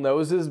these little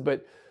noses,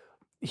 but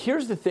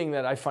here's the thing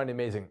that I find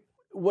amazing.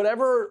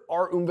 Whatever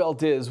our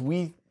Umwelt is,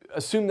 we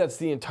assume that's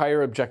the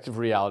entire objective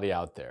reality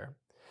out there.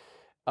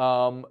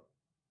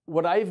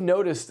 What I've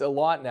noticed a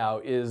lot now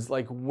is,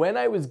 like, when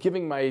I was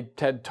giving my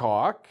TED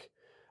Talk,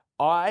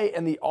 I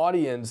and the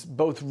audience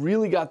both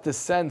really got the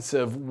sense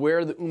of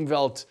where the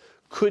Umwelt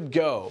could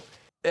go.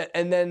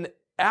 And then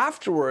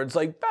afterwards,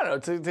 like, I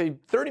don't know, say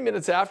 30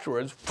 minutes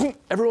afterwards, boom,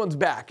 everyone's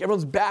back.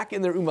 Everyone's back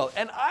in their Umwelt.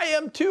 And I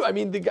am too. I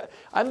mean,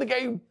 I'm the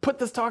guy who put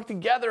this talk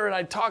together, and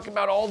I talk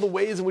about all the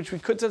ways in which we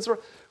could sense the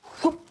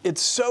world.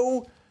 It's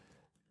so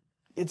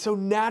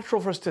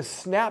natural for us to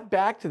snap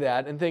back to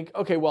that and think,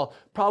 okay, well,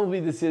 probably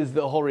this is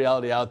the whole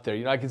reality out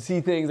there. I can see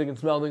things, I can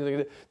smell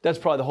things, that's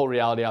probably the whole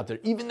reality out there.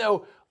 Even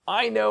though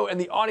I know and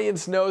the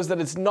audience knows that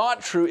it's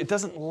not true, it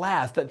doesn't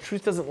last. That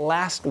truth doesn't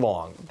last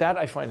long. That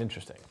I find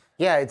interesting.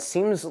 Yeah, it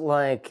seems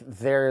like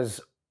there's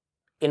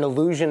an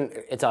illusion,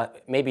 it's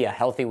maybe a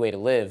healthy way to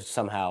live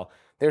somehow.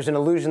 There's an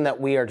illusion that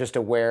we are just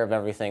aware of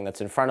everything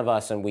that's in front of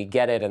us and we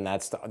get it, and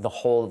that's the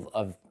whole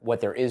of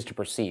what there is to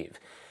perceive.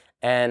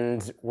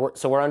 And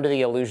so we're under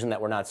the illusion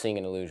that we're not seeing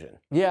an illusion.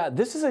 Yeah,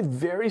 this is a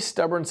very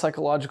stubborn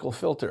psychological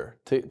filter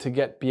to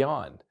get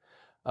beyond.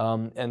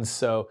 And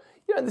so,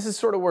 this is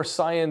sort of where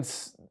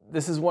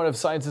this is one of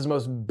science's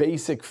most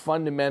basic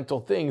fundamental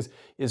things,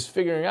 is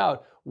figuring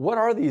out what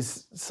are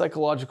these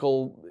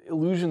psychological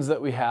illusions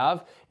that we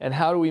have, and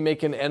how do we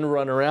make an end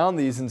run around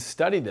these and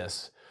study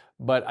this.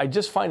 But I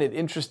just find it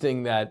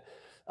interesting that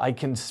I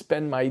can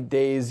spend my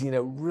days,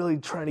 really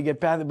trying to get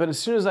back. But as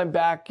soon as I'm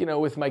back,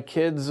 with my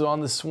kids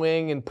on the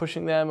swing and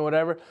pushing them and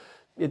whatever,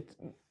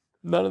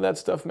 none of that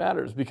stuff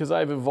matters, because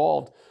I've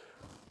evolved,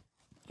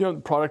 the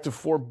product of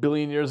 4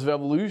 billion years of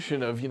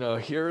evolution of,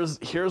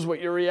 here's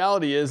what your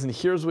reality is and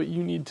here's what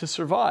you need to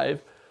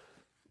survive.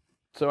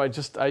 So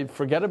I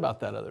forget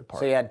about that other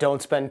part. So yeah,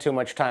 don't spend too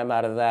much time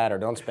out of that, or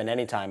don't spend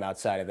any time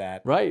outside of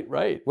that.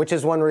 Right. Which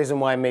is one reason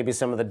why maybe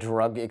some of the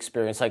drug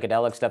experience,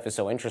 psychedelic stuff, is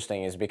so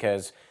interesting, is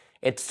because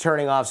it's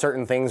turning off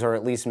certain things, or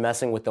at least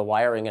messing with the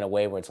wiring in a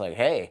way where it's like,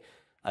 hey,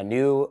 a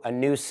new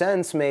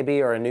sense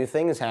maybe, or a new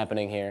thing is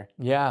happening here.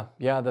 Yeah,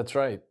 that's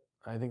right.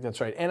 I think that's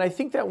right. And I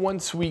think that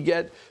once we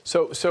get,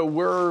 so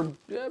we're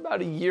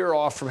about a year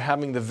off from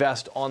having the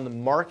vest on the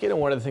market, and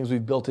one of the things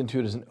we've built into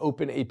it is an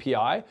open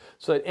API,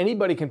 so that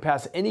anybody can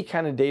pass any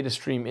kind of data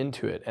stream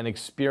into it and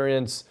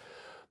experience,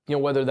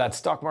 whether that's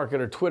stock market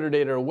or Twitter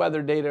data or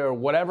weather data or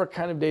whatever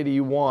kind of data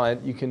you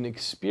want, you can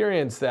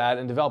experience that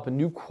and develop a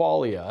new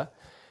qualia.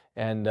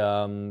 And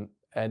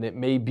it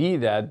may be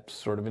that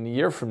sort of in a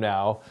year from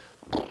now,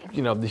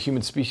 the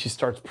human species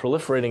starts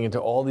proliferating into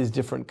all these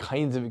different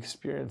kinds of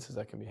experiences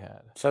that can be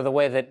had. So the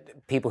way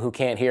that people who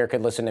can't hear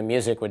could listen to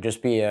music would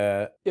just be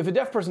If a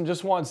deaf person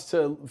just wants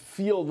to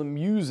feel the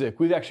music,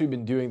 we've actually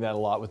been doing that a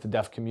lot with the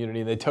deaf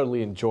community, and they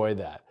totally enjoy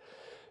that.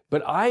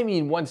 But I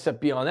mean one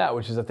step beyond that,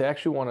 which is that they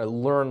actually want to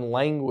learn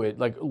language,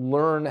 like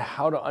learn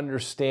how to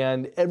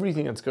understand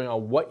everything that's going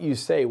on, what you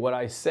say, what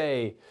I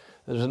say.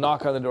 There's a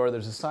knock on the door,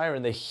 there's a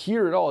siren, they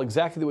hear it all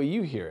exactly the way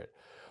you hear it.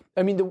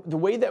 I mean, the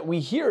way that we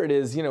hear it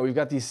is, we've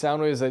got these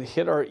sound waves that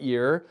hit our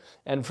ear,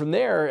 and from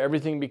there,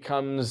 everything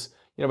becomes,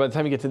 by the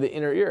time you get to the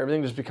inner ear,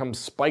 everything just becomes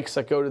spikes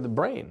that go to the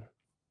brain.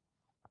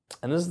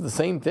 And this is the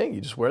same thing.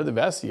 You just wear the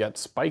vest, you got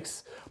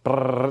spikes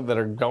that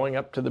are going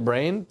up to the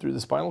brain through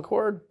the spinal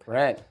cord.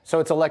 Right. So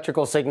it's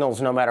electrical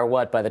signals no matter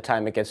what by the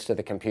time it gets to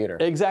the computer.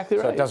 Exactly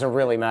right. So it doesn't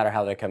really matter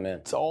how they come in.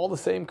 It's all the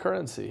same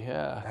currency,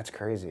 yeah. That's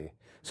crazy.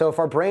 So if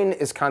our brain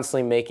is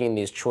constantly making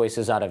these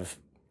choices out of,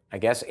 I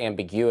guess,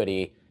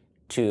 ambiguity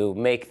to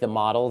make the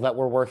model that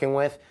we're working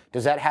with,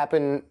 does that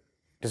happen,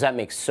 does that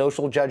make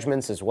social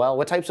judgments as well?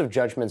 What types of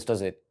judgments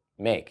does it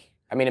make?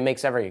 I mean, it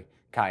makes every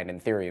kind in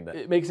theory, but...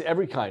 It makes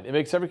every kind. It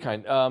makes every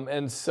kind.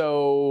 And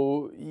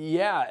so,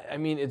 yeah, I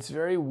mean, it's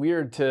very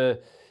weird to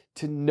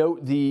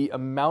note the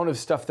amount of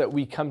stuff that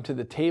we come to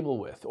the table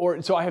with.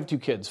 So I have 2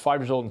 kids,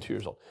 5 years old and 2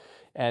 years old.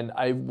 And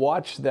I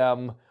watch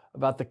them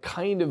about the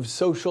kind of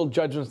social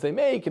judgments they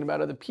make and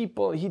about other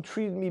people. He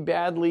treated me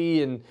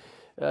badly, and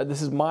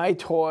this is my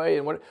toy,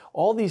 and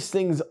all these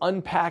things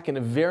unpack in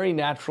a very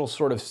natural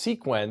sort of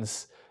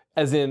sequence,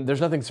 as in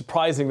there's nothing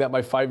surprising that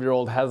my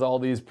 5-year-old has all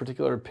these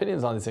particular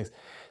opinions on these things.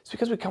 It's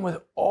because we come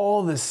with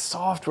all this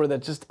software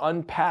that just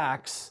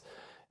unpacks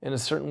in a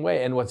certain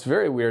way. And what's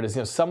very weird is,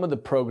 some of the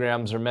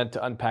programs are meant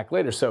to unpack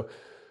later. So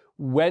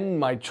when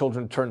my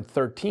children turn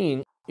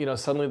 13,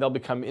 suddenly they'll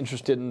become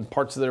interested in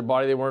parts of their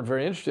body they weren't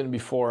very interested in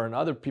before, and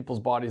other people's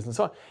bodies and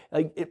so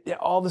on.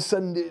 All of a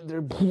sudden,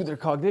 their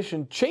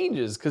cognition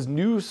changes because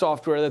new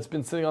software that's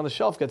been sitting on the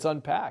shelf gets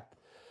unpacked.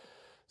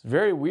 It's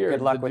very weird.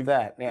 Good luck with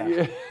that,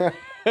 yeah.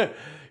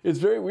 It's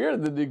very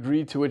weird the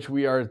degree to which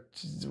we're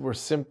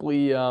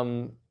simply, we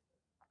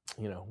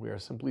are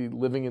simply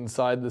living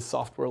inside the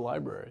software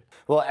library.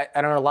 Well,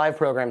 at our live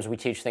programs, we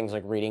teach things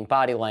like reading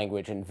body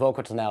language and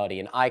vocal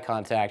tonality and eye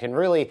contact, and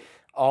really,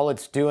 all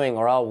it's doing,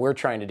 or all we're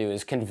trying to do,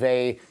 is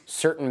convey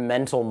certain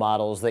mental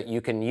models that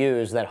you can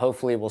use that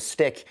hopefully will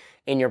stick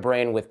in your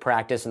brain with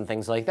practice and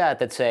things like that,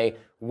 that say,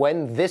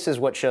 when this is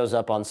what shows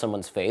up on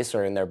someone's face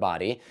or in their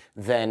body,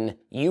 then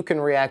you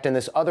can react in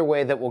this other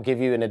way that will give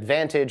you an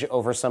advantage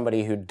over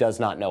somebody who does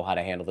not know how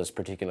to handle this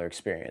particular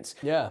experience.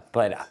 Yeah.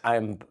 But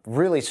I'm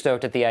really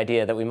stoked at the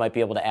idea that we might be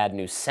able to add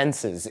new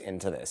senses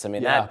into this. I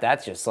mean,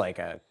 that's just like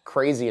a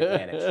crazy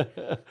advantage.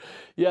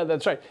 Yeah,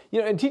 that's right.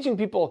 And teaching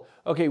people,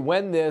 okay,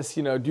 when this,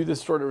 do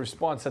this sort of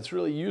response, that's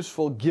really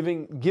useful,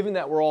 given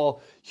that we're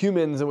all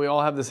humans and we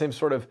all have the same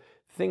sort of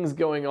things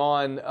going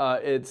on.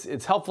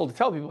 It's helpful to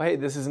tell people, hey,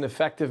 this is an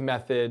effective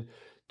method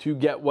to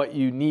get what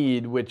you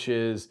need, which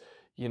is,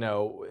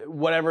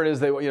 whatever it is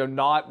they,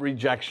 not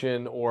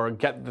rejection or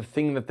get the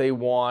thing that they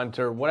want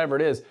or whatever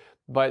it is.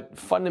 But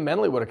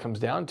fundamentally what it comes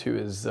down to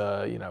is,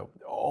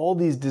 all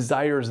these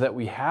desires that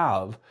we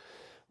have,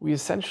 we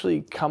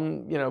essentially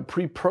come,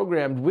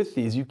 pre-programmed with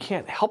these. You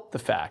can't help the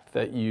fact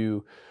that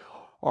you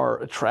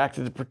are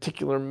attracted to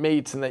particular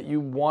mates and that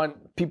you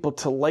want people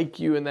to like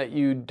you and that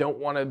you don't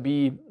want to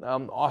be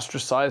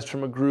ostracized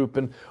from a group.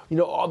 And,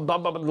 blah, blah,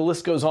 blah, the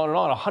list goes on and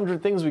on.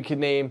 100 things we could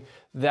name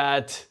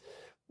that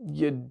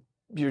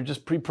you're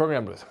just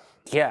pre-programmed with.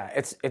 Yeah,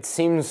 it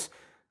seems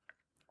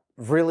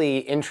really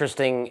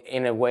interesting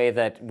in a way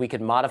that we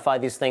could modify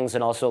these things,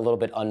 and also a little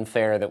bit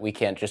unfair that we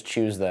can't just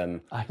choose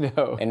them. I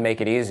know. And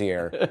make it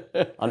easier,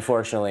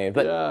 unfortunately.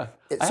 But yeah.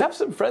 I have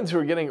some friends who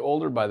are getting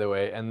older, by the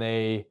way, and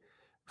they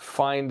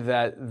find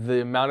that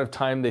the amount of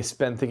time they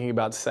spend thinking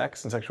about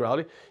sex and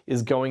sexuality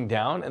is going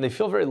down, and they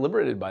feel very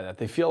liberated by that.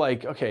 They feel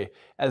like, okay,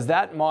 as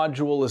that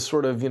module is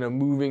sort of,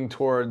 moving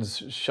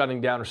towards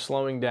shutting down or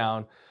slowing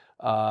down,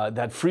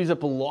 that frees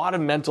up a lot of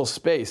mental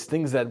space.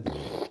 Things that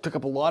took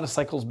up a lot of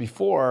cycles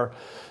before,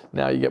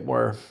 now you get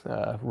more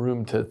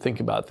room to think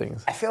about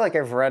things. I feel like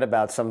I've read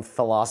about some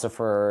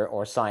philosopher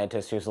or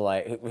scientist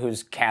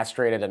who's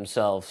castrated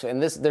himself,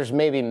 and there's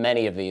maybe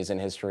many of these in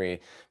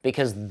history,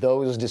 because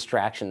those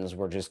distractions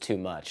were just too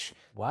much.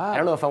 Wow. I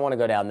don't know if I want to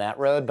go down that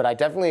road, but I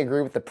definitely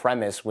agree with the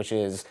premise, which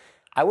is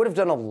I would have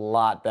done a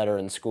lot better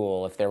in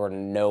school if there were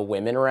no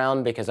women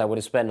around, because I would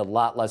have spent a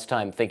lot less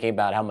time thinking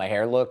about how my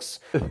hair looks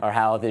or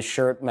how this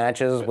shirt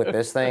matches with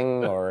this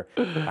thing or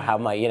how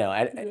my,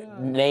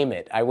 name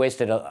it. I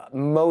wasted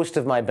most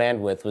of my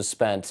bandwidth was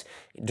spent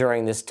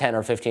during this 10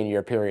 or 15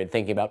 year period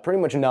thinking about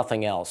pretty much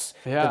nothing else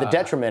to the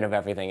detriment of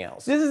everything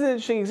else. This is an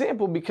interesting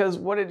example because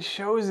what it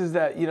shows is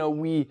that,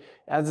 we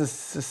as a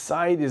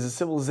society, as a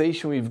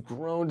civilization, we've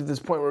grown to this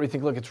point where we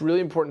think, look, it's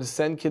really important to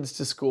send kids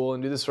to school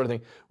and do this sort of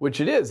thing,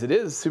 which it is. It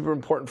is super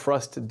important for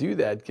us to do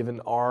that given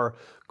our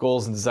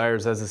goals and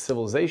desires as a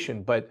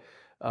civilization. But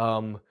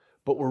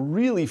but we're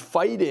really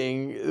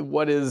fighting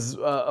what is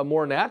a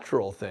more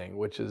natural thing,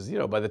 which is,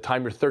 by the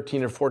time you're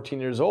 13 or 14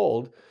 years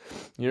old,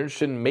 you're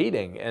interested in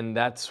mating, and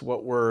that's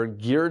what we're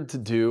geared to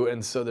do.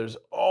 And so there's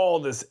all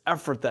this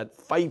effort that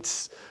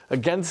fights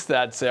against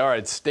that. Say, all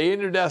right, stay in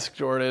your desk,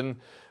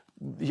 Jordan.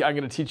 I'm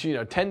going to teach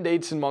you, 10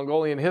 dates in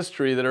Mongolian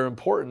history that are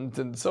important,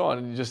 and so on.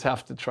 And you just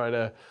have to try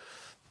to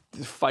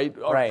fight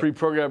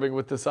pre-programming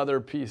with this other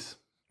piece.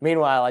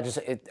 Meanwhile,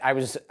 I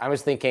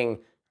was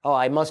thinking, oh,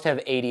 I must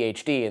have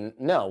ADHD, and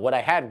no, what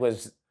I had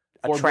was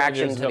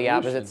attraction to the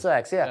opposite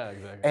sex. Yeah,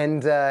 exactly.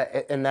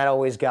 And that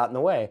always got in the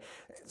way.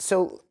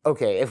 So,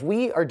 okay, if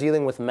we are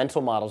dealing with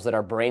mental models that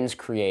our brains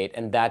create,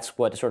 and that's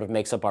what sort of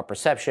makes up our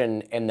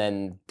perception, and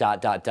then ...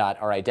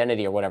 our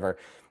identity or whatever,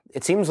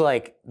 it seems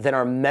like then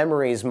our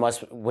memories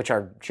which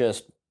are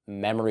just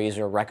memories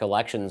or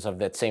recollections of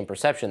that same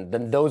perception,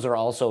 then those are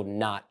also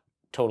not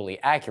totally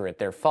accurate,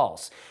 they're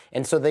false.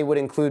 And so they would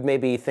include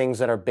maybe things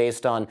that are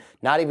based on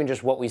not even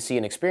just what we see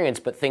and experience,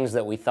 but things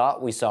that we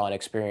thought we saw and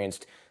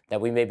experienced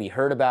that we maybe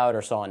heard about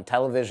or saw on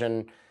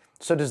television.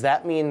 So does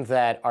that mean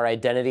that our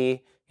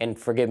identity, and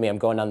forgive me, I'm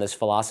going down this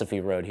philosophy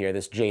road here,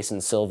 this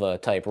Jason Silva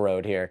type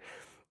road here,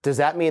 does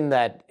that mean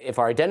that if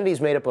our identity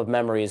is made up of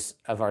memories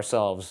of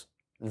ourselves,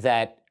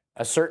 that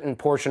a certain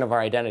portion of our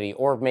identity,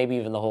 or maybe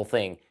even the whole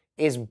thing,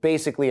 is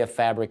basically a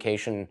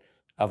fabrication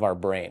of our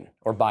brain,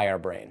 or by our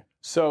brain?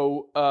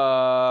 So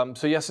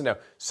yes and no.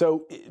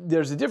 So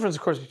there's a difference,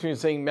 of course, between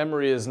saying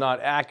memory is not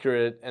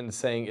accurate and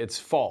saying it's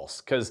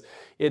false, because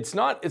it's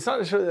not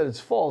necessarily that it's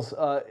false.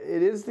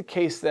 It is the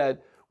case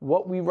that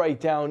what we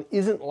write down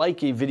isn't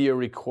like a video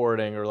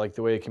recording or like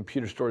the way a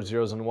computer stores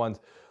zeros and ones.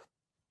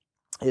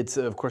 It's,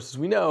 of course, as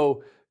we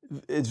know,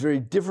 it's very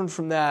different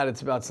from that.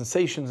 It's about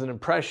sensations and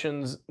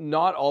impressions,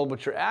 not all of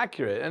which are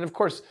accurate. And of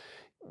course,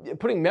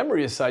 putting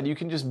memory aside, you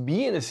can just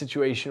be in a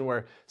situation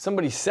where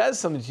somebody says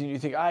something to you and you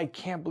think, I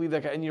can't believe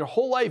that guy. And your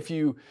whole life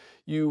you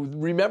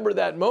remember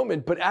that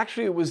moment, but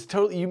actually it was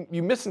totally,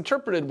 you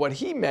misinterpreted what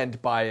he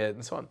meant by it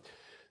and so on.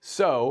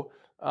 So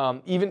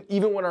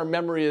even when our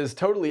memory is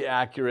totally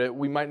accurate,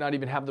 we might not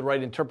even have the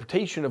right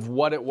interpretation of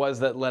what it was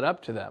that led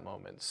up to that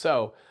moment.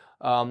 So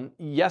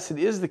yes, it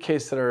is the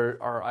case that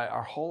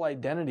our whole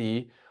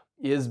identity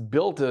is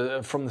built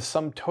from the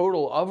sum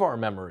total of our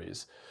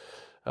memories.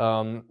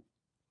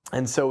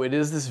 And so it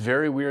is this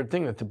very weird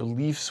thing that the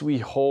beliefs we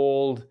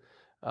hold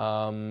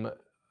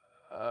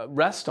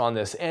rest on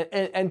this.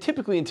 And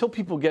typically, until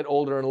people get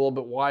older and a little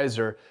bit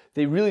wiser,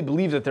 they really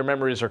believe that their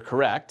memories are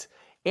correct,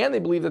 and they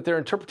believe that their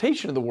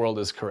interpretation of the world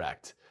is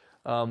correct.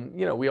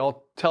 We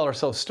all tell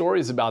ourselves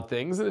stories about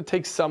things, and it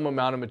takes some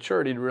amount of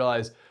maturity to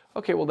realize,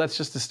 okay, well, that's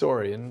just a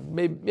story. And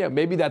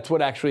maybe that's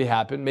what actually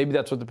happened. Maybe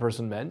that's what the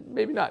person meant.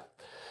 Maybe not.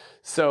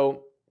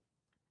 So,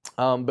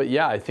 but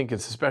yeah, I think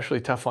it's especially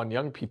tough on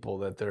young people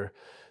that their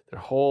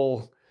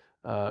whole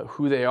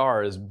who they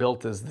are is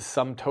built as the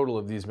sum total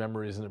of these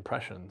memories and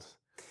impressions.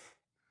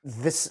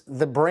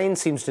 The brain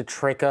seems to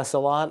trick us a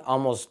lot,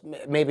 almost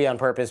maybe on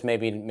purpose,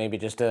 maybe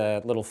just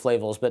little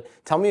flavels. But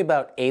tell me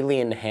about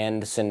alien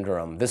hand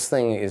syndrome. This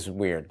thing is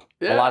weird.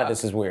 Yeah. A lot of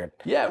this is weird.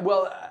 Yeah,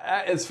 well,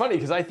 it's funny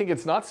because I think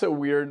it's not so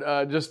weird.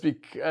 Just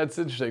because it's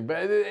interesting.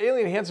 But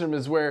alien hand syndrome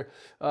is where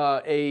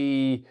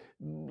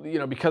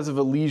because of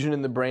a lesion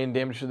in the brain,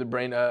 damage to the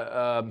brain,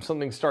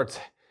 something starts.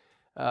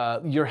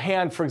 Your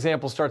hand, for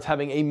example, starts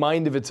having a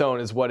mind of its own,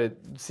 is what it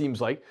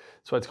seems like.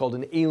 So it's called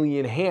an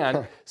alien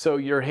hand. So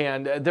your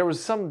hand, there was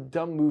some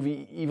dumb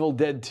movie, Evil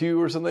Dead 2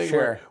 or something,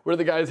 sure, where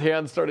the guy's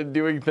hand started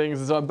doing things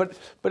and so on. But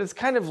it's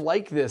kind of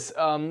like this. Just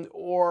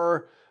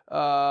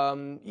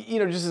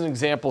as an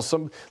example,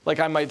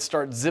 I might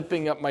start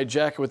zipping up my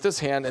jacket with this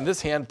hand, and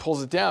this hand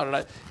pulls it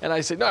down, and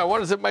I say, no, I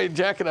want to zip my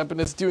jacket up, and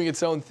it's doing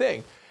its own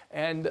thing.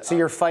 And so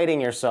you're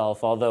fighting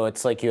yourself, although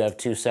it's like you have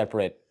two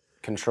separate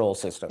control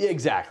systems.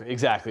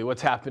 Exactly.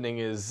 What's happening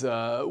is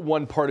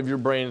one part of your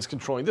brain is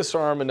controlling this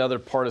arm, another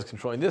part is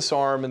controlling this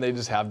arm, and they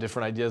just have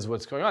different ideas of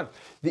what's going on.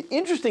 The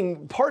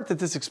interesting part that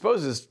this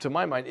exposes, to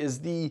my mind,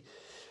 is the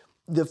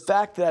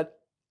fact that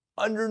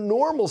under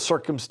normal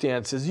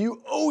circumstances,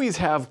 you always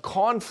have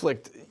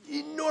conflict,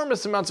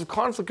 enormous amounts of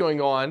conflict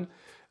going on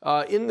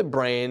in the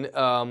brain.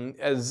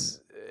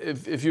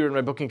 If you read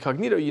my book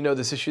Incognito, you know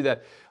this issue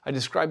that I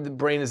describe the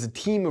brain as a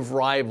team of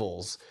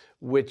rivals,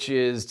 which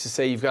is to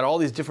say you've got all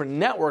these different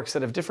networks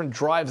that have different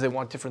drives. They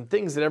want different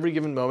things at every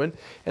given moment,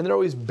 and they're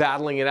always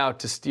battling it out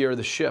to steer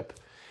the ship.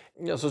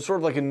 So it's sort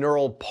of like a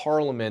neural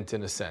parliament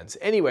in a sense.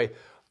 Anyway,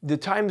 the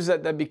times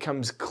that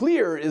becomes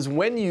clear is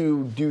when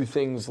you do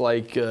things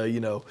like,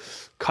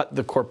 cut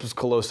the corpus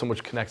callosum,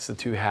 which connects the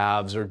two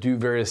halves, or do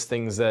various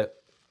things that,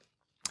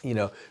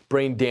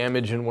 brain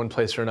damage in one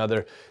place or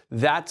another.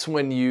 That's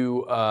when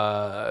you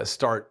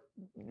start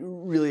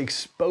really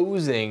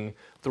exposing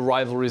the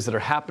rivalries that are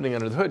happening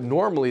under the hood.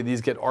 Normally, these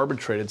get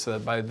arbitrated so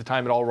that by the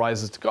time it all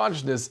rises to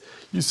consciousness,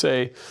 you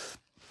say,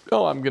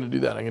 oh, I'm going to do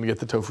that. I'm going to get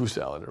the tofu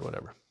salad or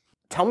whatever.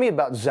 Tell me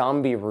about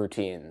zombie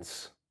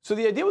routines. So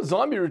the idea with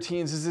zombie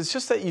routines is it's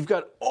just that you've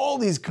got all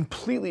these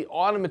completely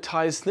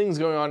automatized things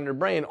going on in your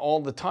brain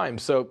all the time.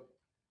 So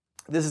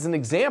this is an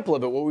example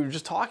of it, what we were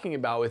just talking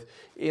about with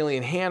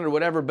alien hand or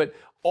whatever, but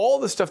all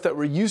the stuff that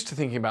we're used to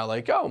thinking about,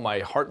 like, oh, my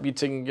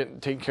heartbeat's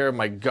taken care of,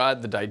 my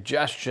gut, the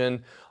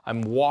digestion,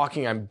 I'm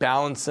walking, I'm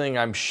balancing,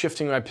 I'm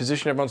shifting my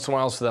position every once in a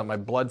while so that my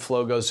blood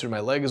flow goes through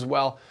my leg as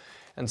well,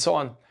 and so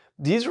on.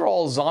 These are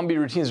all zombie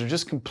routines. They're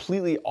just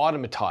completely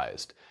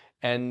automatized.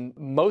 And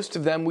most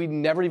of them we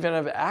never even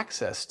have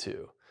access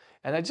to.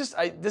 And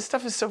this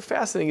stuff is so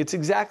fascinating. It's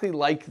exactly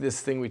like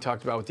this thing we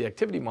talked about with the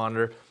activity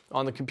monitor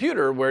on the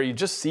computer, where you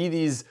just see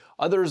these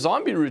other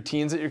zombie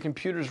routines that your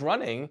computer's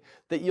running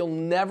that you'll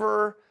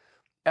never,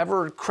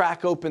 ever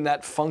crack open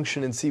that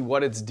function and see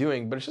what it's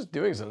doing, but it's just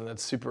doing something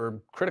that's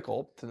super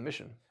critical to the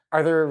mission.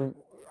 Are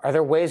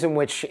there ways in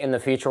which in the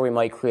future we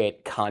might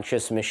create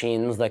conscious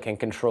machines that can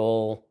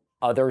control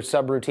other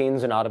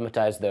subroutines and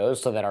automatize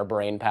those so that our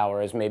brain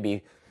power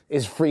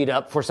is freed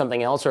up for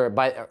something else,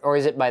 or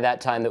is it by that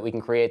time that we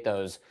can create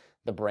those,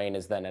 the brain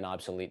is then an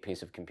obsolete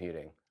piece of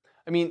computing?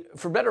 I mean,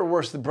 for better or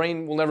worse, the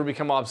brain will never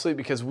become obsolete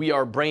because we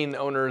are brain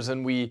owners,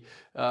 and we,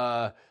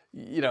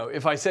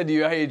 if I said to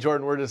you, hey,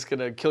 Jordan, we're just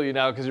gonna kill you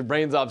now because your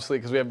brain's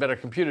obsolete because we have better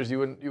computers, you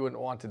wouldn't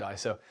want to die.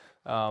 So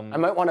I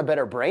might want a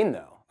better brain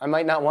though. I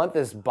might not want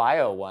this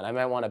bio one. I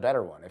might want a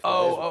better one.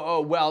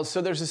 Well, so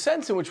there's a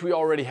sense in which we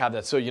already have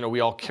that. So, we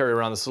all carry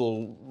around this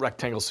little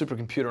rectangle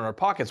supercomputer in our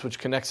pockets, which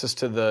connects us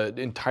to the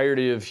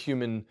entirety of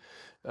human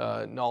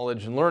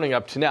knowledge and learning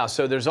up to now.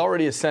 So there's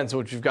already a sense in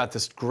which we've got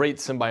this great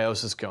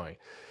symbiosis going.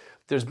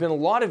 There's been a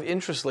lot of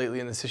interest lately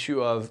in this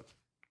issue of,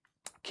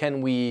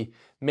 can we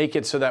make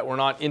it so that we're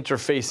not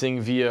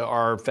interfacing via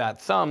our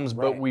fat thumbs,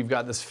 but we've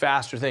got this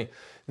faster thing.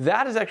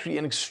 That is actually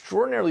an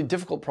extraordinarily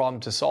difficult problem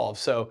to solve.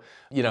 So,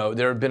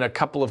 there have been a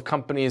couple of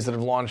companies that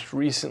have launched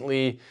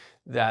recently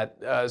that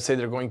say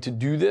they're going to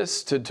do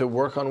this, to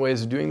work on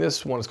ways of doing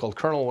this. One is called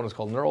Kernel, one is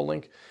called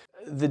Neuralink.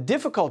 The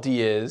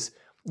difficulty is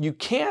you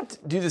can't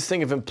do this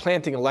thing of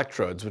implanting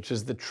electrodes, which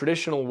is the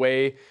traditional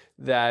way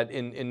that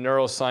in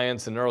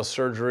neuroscience and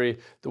neurosurgery,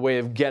 the way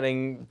of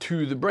getting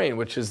to the brain,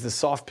 which is the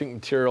soft pink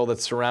material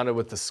that's surrounded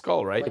with the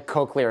skull, right? Like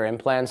cochlear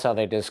implants, how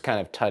they just kind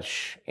of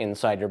touch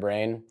inside your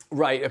brain?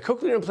 Right, a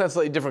cochlear implant's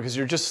slightly different because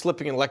you're just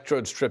slipping an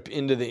electrode strip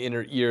into the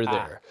inner ear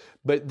there.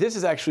 But this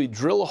is actually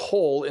drill a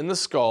hole in the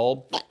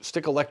skull,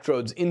 stick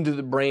electrodes into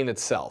the brain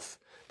itself.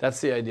 That's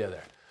the idea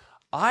there.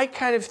 I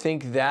kind of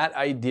think that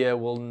idea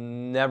will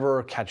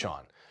never catch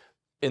on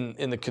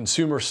in the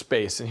consumer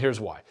space, and here's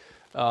why.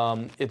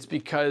 It's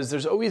because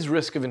there's always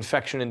risk of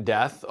infection and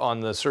death on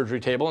the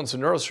surgery table, and so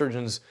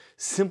neurosurgeons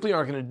simply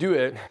aren't going to do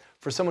it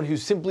for someone who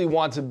simply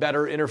wants a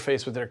better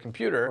interface with their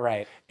computer.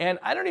 Right. And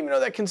I don't even know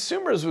that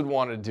consumers would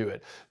want to do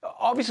it.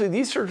 Obviously,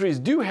 these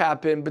surgeries do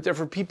happen, but they're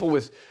for people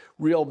with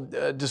real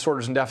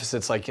disorders and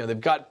deficits, like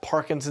they've got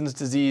Parkinson's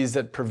disease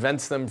that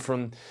prevents them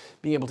from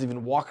being able to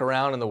even walk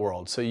around in the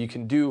world. So you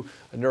can do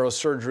a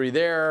neurosurgery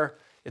there.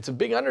 It's a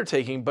big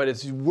undertaking, but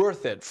it's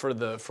worth it for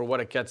what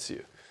it gets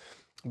you.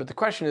 But the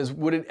question is,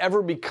 would it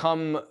ever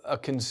become a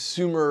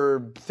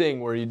consumer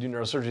thing where you do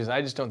neurosurgeries?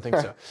 I just don't think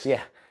so.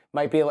 Yeah,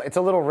 it's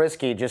a little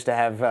risky just to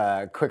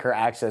have quicker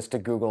access to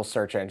Google's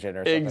search engine or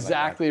something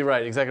Exactly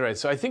right, exactly right.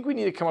 So I think we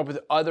need to come up with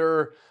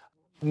other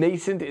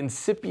nascent,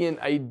 incipient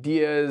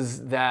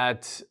ideas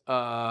that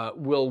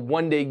will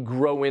one day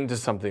grow into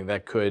something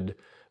that could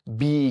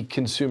be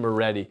consumer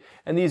ready.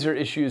 And these are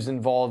issues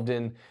involved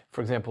in,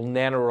 for example,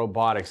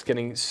 nanorobotics,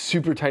 getting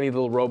super tiny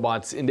little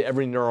robots into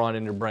every neuron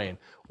in your brain,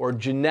 or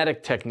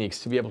genetic techniques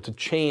to be able to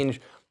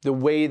change the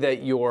way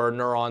that your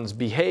neurons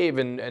behave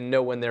and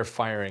know when they're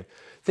firing.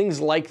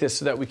 Things like this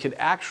so that we could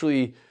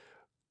actually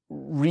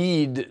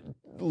read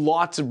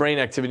lots of brain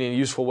activity in a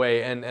useful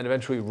way and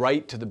eventually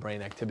write to the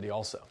brain activity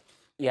also.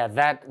 Yeah,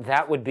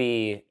 that would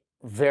be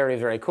very,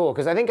 very cool,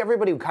 because I think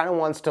everybody kind of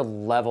wants to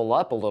level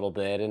up a little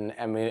bit, and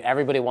I mean,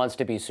 everybody wants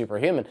to be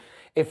superhuman.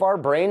 If our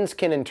brains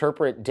can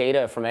interpret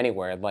data from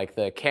anywhere, like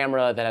the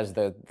camera that has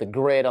the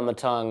grid on the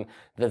tongue,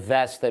 the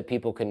vest that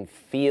people can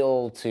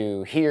feel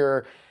to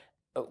hear,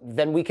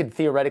 then we could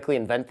theoretically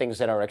invent things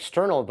that are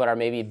external but are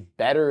maybe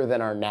better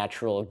than our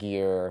natural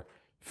gear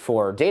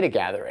for data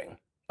gathering.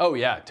 Oh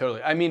yeah,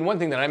 totally. I mean, one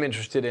thing that I'm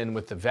interested in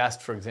with the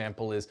vest, for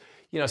example, is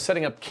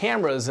setting up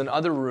cameras in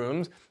other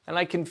rooms, and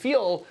I can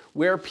feel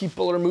where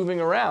people are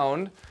moving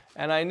around,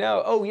 and I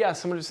know, oh yeah,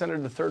 someone just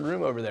entered the third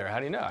room over there. How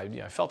do you know?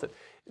 I felt it.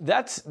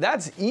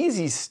 That's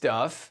easy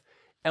stuff,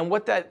 and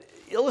what that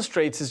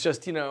illustrates is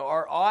just,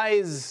 our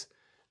eyes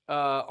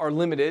are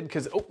limited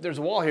because, oh, there's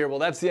a wall here. Well,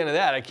 that's the end of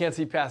that. I can't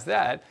see past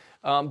that.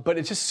 But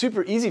it's just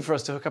super easy for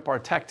us to hook up our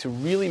tech to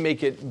really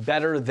make it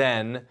better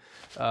than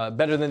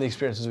the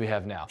experiences we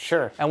have now.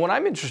 Sure. And one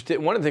of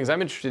the things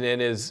I'm interested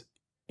in is,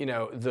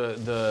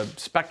 the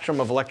spectrum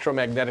of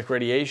electromagnetic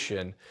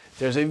radiation.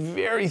 There's a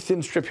very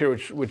thin strip here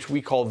which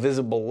we call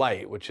visible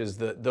light, which is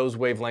those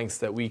wavelengths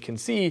that we can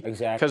see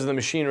because of the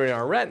machinery in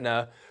our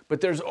retina.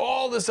 But there's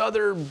all this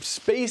other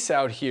space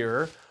out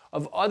here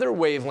of other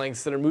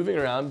wavelengths that are moving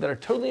around that are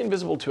totally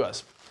invisible to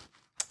us.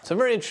 So I'm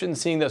very interested in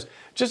seeing those.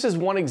 Just as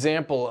one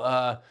example,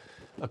 a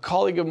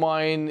colleague of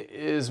mine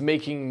is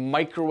making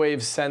microwave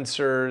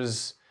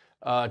sensors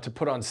to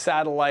put on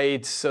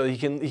satellites so he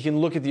can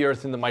look at the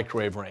Earth in the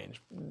microwave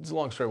range. It's a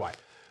long story why.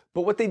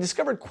 But what they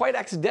discovered quite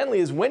accidentally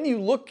is when you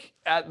look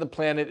at the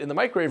planet in the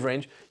microwave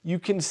range, you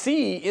can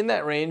see in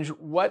that range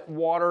what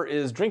water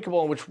is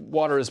drinkable and which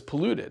water is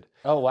polluted.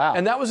 Oh, wow.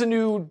 And that was a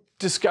new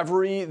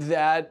discovery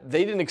that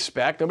they didn't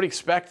expect. Nobody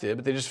expected,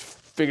 but they just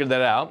figured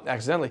that out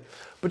accidentally.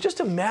 But just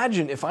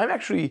imagine if I'm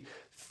actually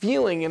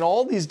feeling in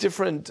all these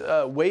different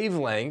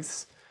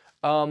wavelengths,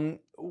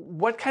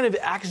 what kind of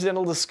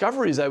accidental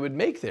discoveries I would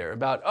make there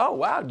about, oh,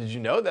 wow, did you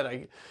know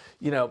that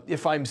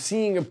if I'm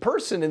seeing a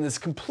person in this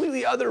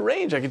completely other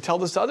range, I can tell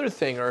this other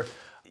thing, or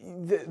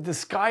the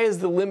sky is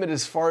the limit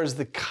as far as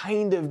the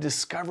kind of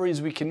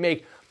discoveries we can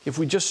make if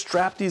we just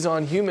strap these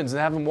on humans and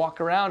have them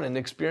walk around and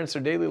experience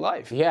their daily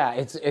life. Yeah,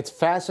 it's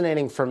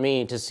fascinating for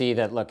me to see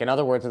that, look, in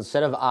other words,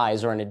 instead of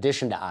eyes or in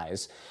addition to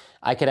eyes,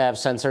 I could have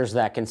sensors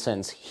that can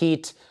sense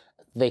heat.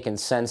 They can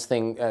sense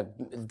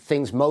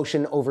things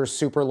motion over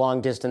super long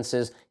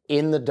distances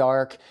in the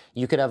dark.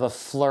 You could have a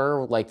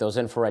FLIR, like those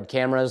infrared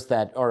cameras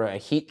or a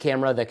heat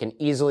camera that can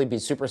easily be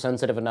super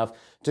sensitive enough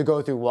to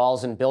go through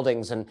walls and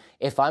buildings. And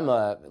if I'm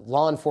a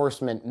law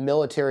enforcement,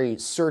 military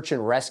search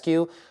and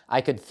rescue, I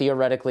could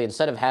theoretically,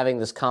 instead of having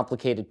this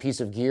complicated piece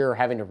of gear or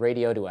having to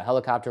radio to a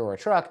helicopter or a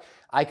truck,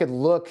 I could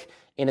look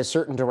in a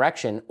certain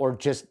direction or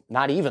just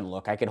not even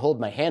look. I could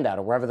hold my hand out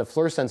or wherever the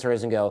FLIR sensor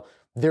is and go,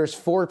 there's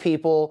 4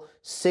 people,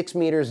 6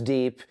 meters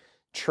deep,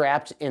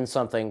 trapped in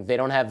something. They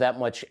don't have that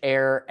much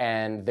air,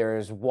 and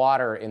there's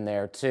water in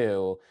there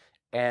too,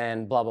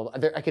 and blah, blah,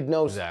 blah. I could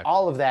know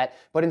all of that,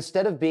 but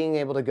instead of being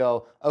able to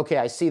go, okay,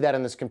 I see that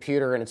on this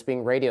computer and it's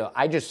being radio,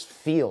 I just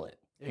feel it.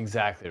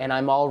 Exactly. And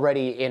I'm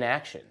already in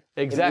action.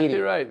 Exactly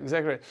right,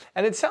 exactly right.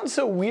 And it sounds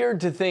so weird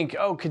to think,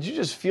 oh, could you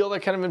just feel that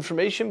kind of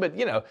information? But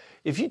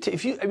if you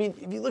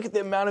look at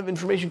the amount of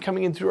information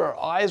coming in through our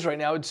eyes right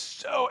now, it's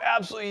so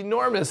absolutely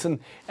enormous. And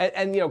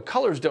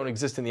colors don't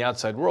exist in the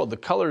outside world. The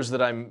colors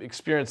that I'm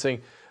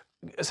experiencing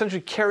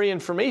essentially carry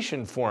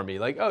information for me.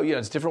 Like, oh,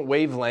 it's different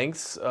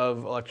wavelengths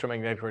of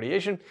electromagnetic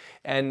radiation,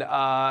 and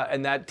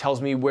that tells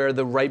me where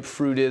the ripe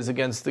fruit is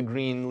against the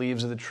green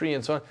leaves of the tree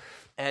and so on.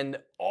 And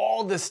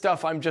all this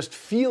stuff I'm just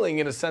feeling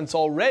in a sense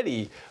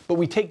already, but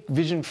we take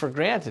vision for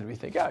granted. We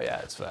think, oh yeah,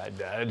 it's fine.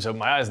 I just open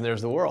my eyes and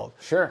there's the world.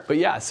 Sure. But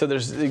yeah, so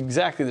there's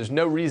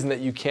no reason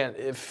that you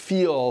can't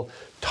feel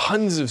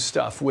tons of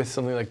stuff with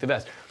something like the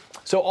vest.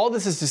 So all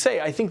this is to say,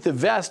 I think the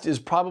vest is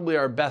probably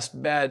our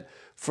best bet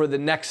for the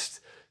next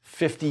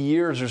 50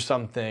 years or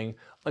something,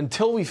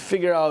 until we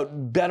figure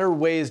out better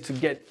ways to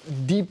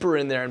get deeper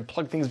in there and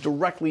plug things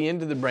directly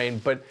into the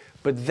brain. But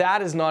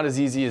that is not as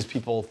easy as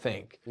people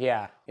think.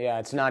 Yeah,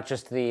 it's not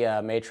just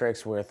the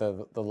Matrix with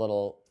the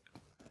little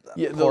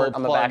port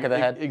on the back of the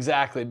head.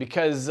 Exactly,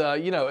 because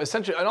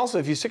essentially, and also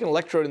if you stick an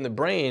electrode in the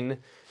brain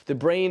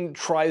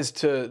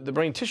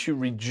tissue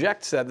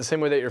rejects that the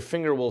same way that your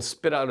finger will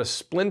spit out a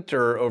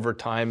splinter over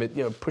time.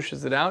 It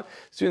pushes it out.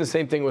 It's doing the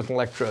same thing with an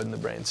electrode in the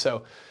brain.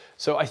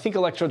 So I think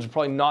electrodes are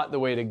probably not the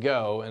way to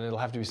go, and it'll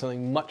have to be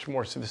something much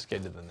more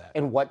sophisticated than that.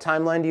 And what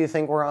timeline do you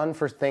think we're on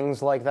for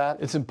things like that?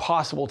 It's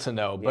impossible to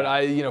know,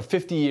 but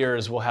 50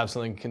 years we'll have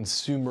something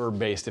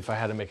consumer-based if I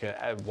had to make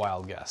a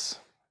wild guess.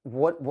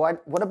 What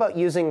about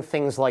using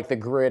things like the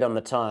grid on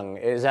the tongue?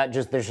 Is that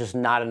just there's just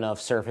not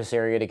enough surface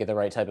area to get the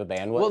right type of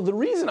bandwidth? Well, the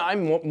reason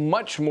I'm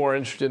much more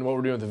interested in what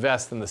we're doing with the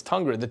vest than this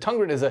tongue grid, the tongue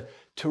grid is a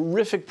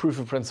terrific proof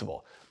of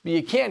principle. But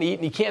you can't eat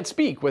and you can't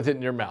speak with it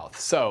in your mouth.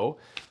 So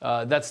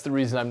that's the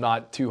reason I'm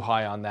not too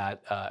high on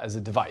that as a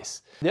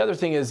device. The other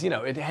thing is,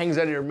 it hangs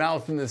out of your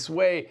mouth in this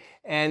way,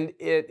 and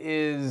it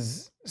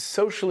is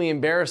socially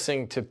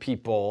embarrassing to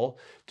people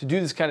to do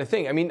this kind of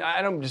thing. I mean,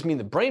 I don't just mean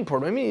the brain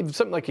port, I mean even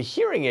something like a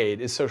hearing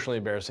aid is socially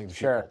embarrassing to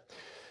people. Sure.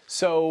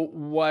 So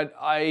what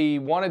I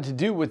wanted to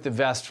do with the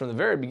vest from the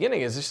very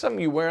beginning is it's something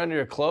you wear under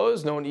your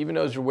clothes, no one even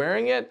knows you're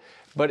wearing it,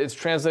 but it's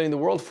translating the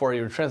world for you.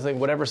 You're translating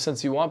whatever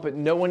sense you want, but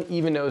no one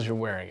even knows you're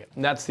wearing it.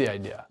 And that's the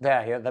idea.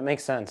 Yeah, that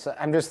makes sense.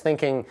 I'm just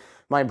thinking,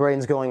 my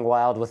brain's going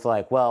wild with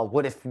like, well,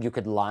 what if you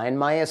could line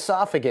my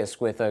esophagus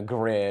with a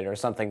grid or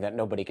something that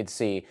nobody could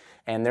see,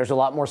 and there's a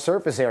lot more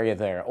surface area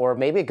there? Or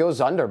maybe it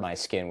goes under my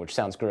skin, which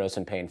sounds gross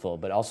and painful,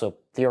 but also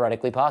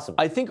theoretically possible.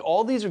 I think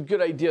all these are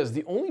good ideas.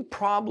 The only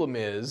problem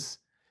is,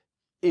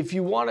 if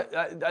you want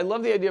to, I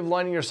love the idea of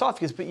lining your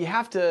esophagus, but you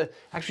have to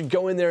actually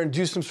go in there and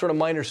do some sort of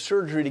minor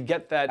surgery to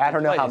get that I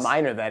don't know how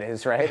minor that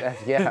is, right?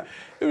 Yeah.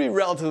 It would be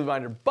relatively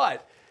minor,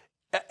 but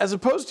as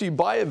opposed to you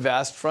buy a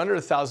vest for under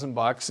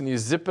 $1,000 and you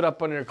zip it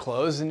up on your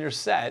clothes and you're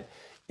set,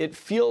 it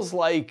feels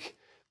like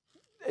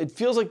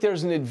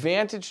there's an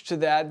advantage to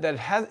that it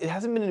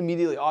hasn't been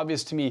immediately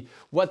obvious to me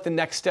what the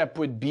next step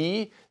would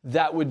be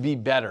that would be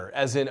better.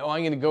 As in,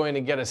 I'm going to go in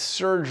and get a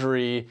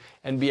surgery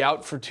and be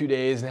out for 2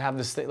 days and have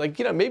this thing. Like,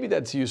 maybe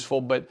that's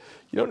useful, but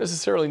you don't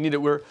necessarily need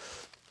it. We're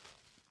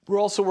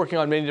also working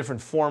on many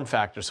different form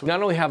factors. So we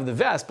not only have the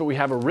vest, but we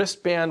have a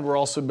wristband. We're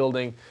also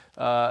building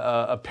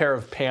a pair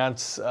of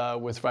pants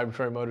with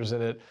vibratory motors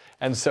in it.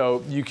 And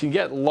so you can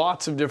get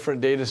lots of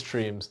different data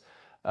streams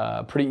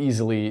pretty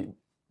easily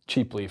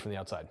cheaply from the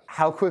outside.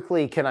 How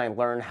quickly can I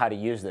learn how to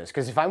use this?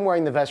 Because if I'm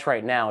wearing the vest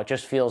right now, it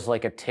just feels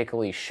like a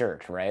tickly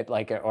shirt, right?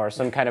 Like, or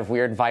some kind of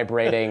weird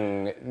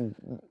vibrating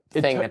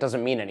thing that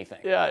doesn't mean anything.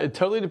 Yeah, it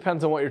totally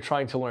depends on what you're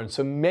trying to learn.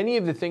 So many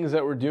of the things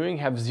that we're doing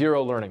have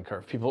zero learning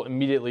curve. People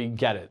immediately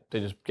get it.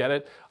 They just get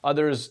it.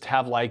 Others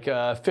have like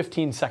a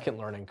 15-second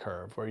learning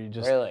curve where you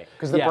just... Really?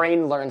 Because the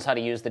brain learns how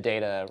to use the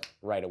data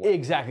right away.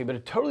 Exactly, but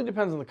it totally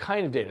depends on the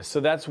kind of data. So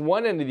that's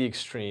one end of the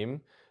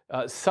extreme.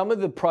 Some of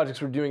the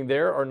projects we're doing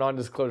there are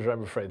non-disclosure,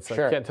 I'm afraid, so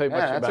I can't tell you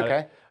much about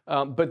it.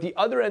 But the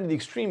other end of the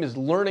extreme is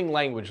learning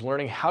language,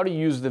 learning how to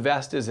use the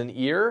vest as an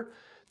ear.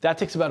 That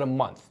takes about a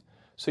month.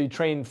 So you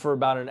train for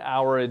about an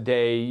hour a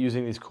day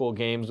using these cool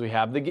games we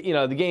have. The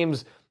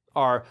games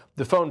are,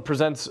 the phone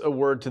presents a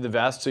word to the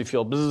vest, so you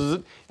feel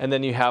bzzz, and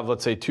then you have,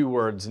 let's say, 2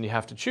 words, and you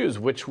have to choose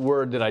which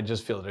word did I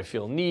just feel. Did I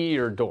feel knee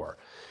or door?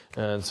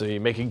 And so you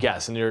make a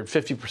guess, and you're at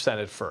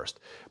 50% at first.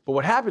 But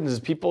what happens is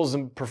people's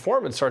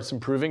performance starts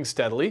improving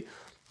steadily,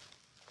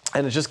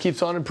 and it just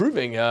keeps on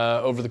improving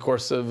over the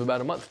course of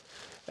about a month.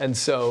 And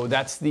so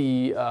that's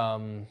the,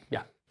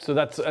 so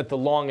that's at the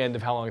long end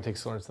of how long it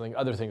takes to learn something.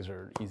 Other things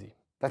are easy.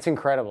 That's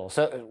incredible.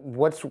 So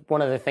what's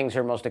one of the things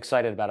you're most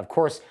excited about? Of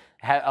course,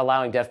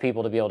 allowing deaf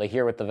people to be able to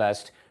hear with the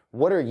vest.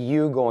 What are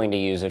you going to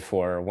use it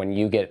for when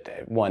you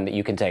get one that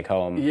you can take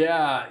home?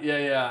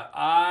 Yeah.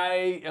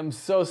 I am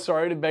so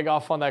sorry to beg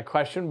off on that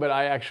question, but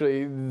I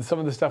actually, some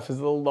of the stuff is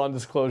a little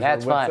non-disclosure.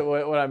 That's fine.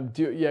 What I'm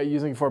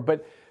using it for.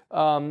 But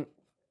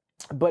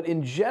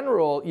in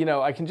general,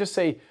 I can just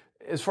say,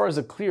 as far as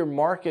a clear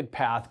market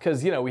path,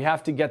 because we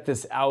have to get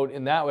this out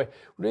in that way.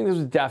 We're doing things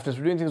with deafness,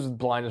 we're doing things with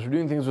blindness, we're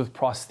doing things with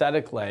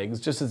prosthetic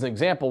legs. Just as an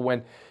example,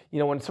 when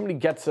somebody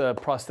gets a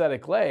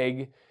prosthetic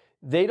leg,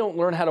 they don't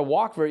learn how to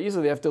walk very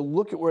easily. They have to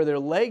look at where their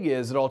leg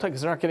is at all times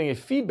because they're not getting a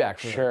feedback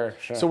from it. Sure.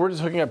 So we're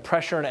just hooking up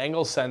pressure and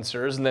angle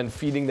sensors and then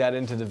feeding that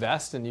into the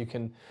vest, and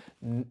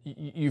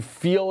you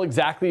feel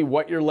exactly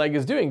what your leg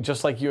is doing,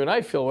 just like you and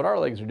I feel what our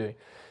legs are doing.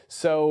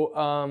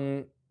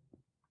 So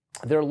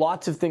there are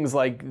lots of things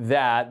like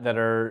that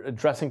are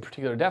addressing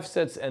particular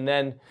deficits, and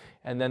then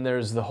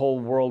there's the whole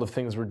world of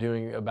things we're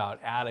doing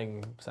about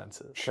adding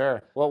senses.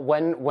 Sure. Well,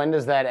 when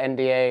does that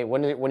NDA?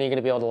 When are you going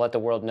to be able to let the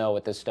world know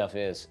what this stuff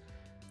is?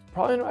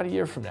 Probably in about a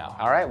year from now.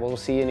 All right. Well, we'll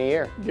see you in a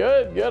year.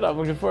 Good. I'm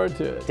looking forward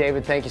to it.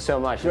 David, thank you so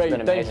much. Great. It's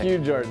been amazing. Thank you,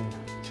 Jordan.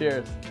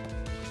 Cheers.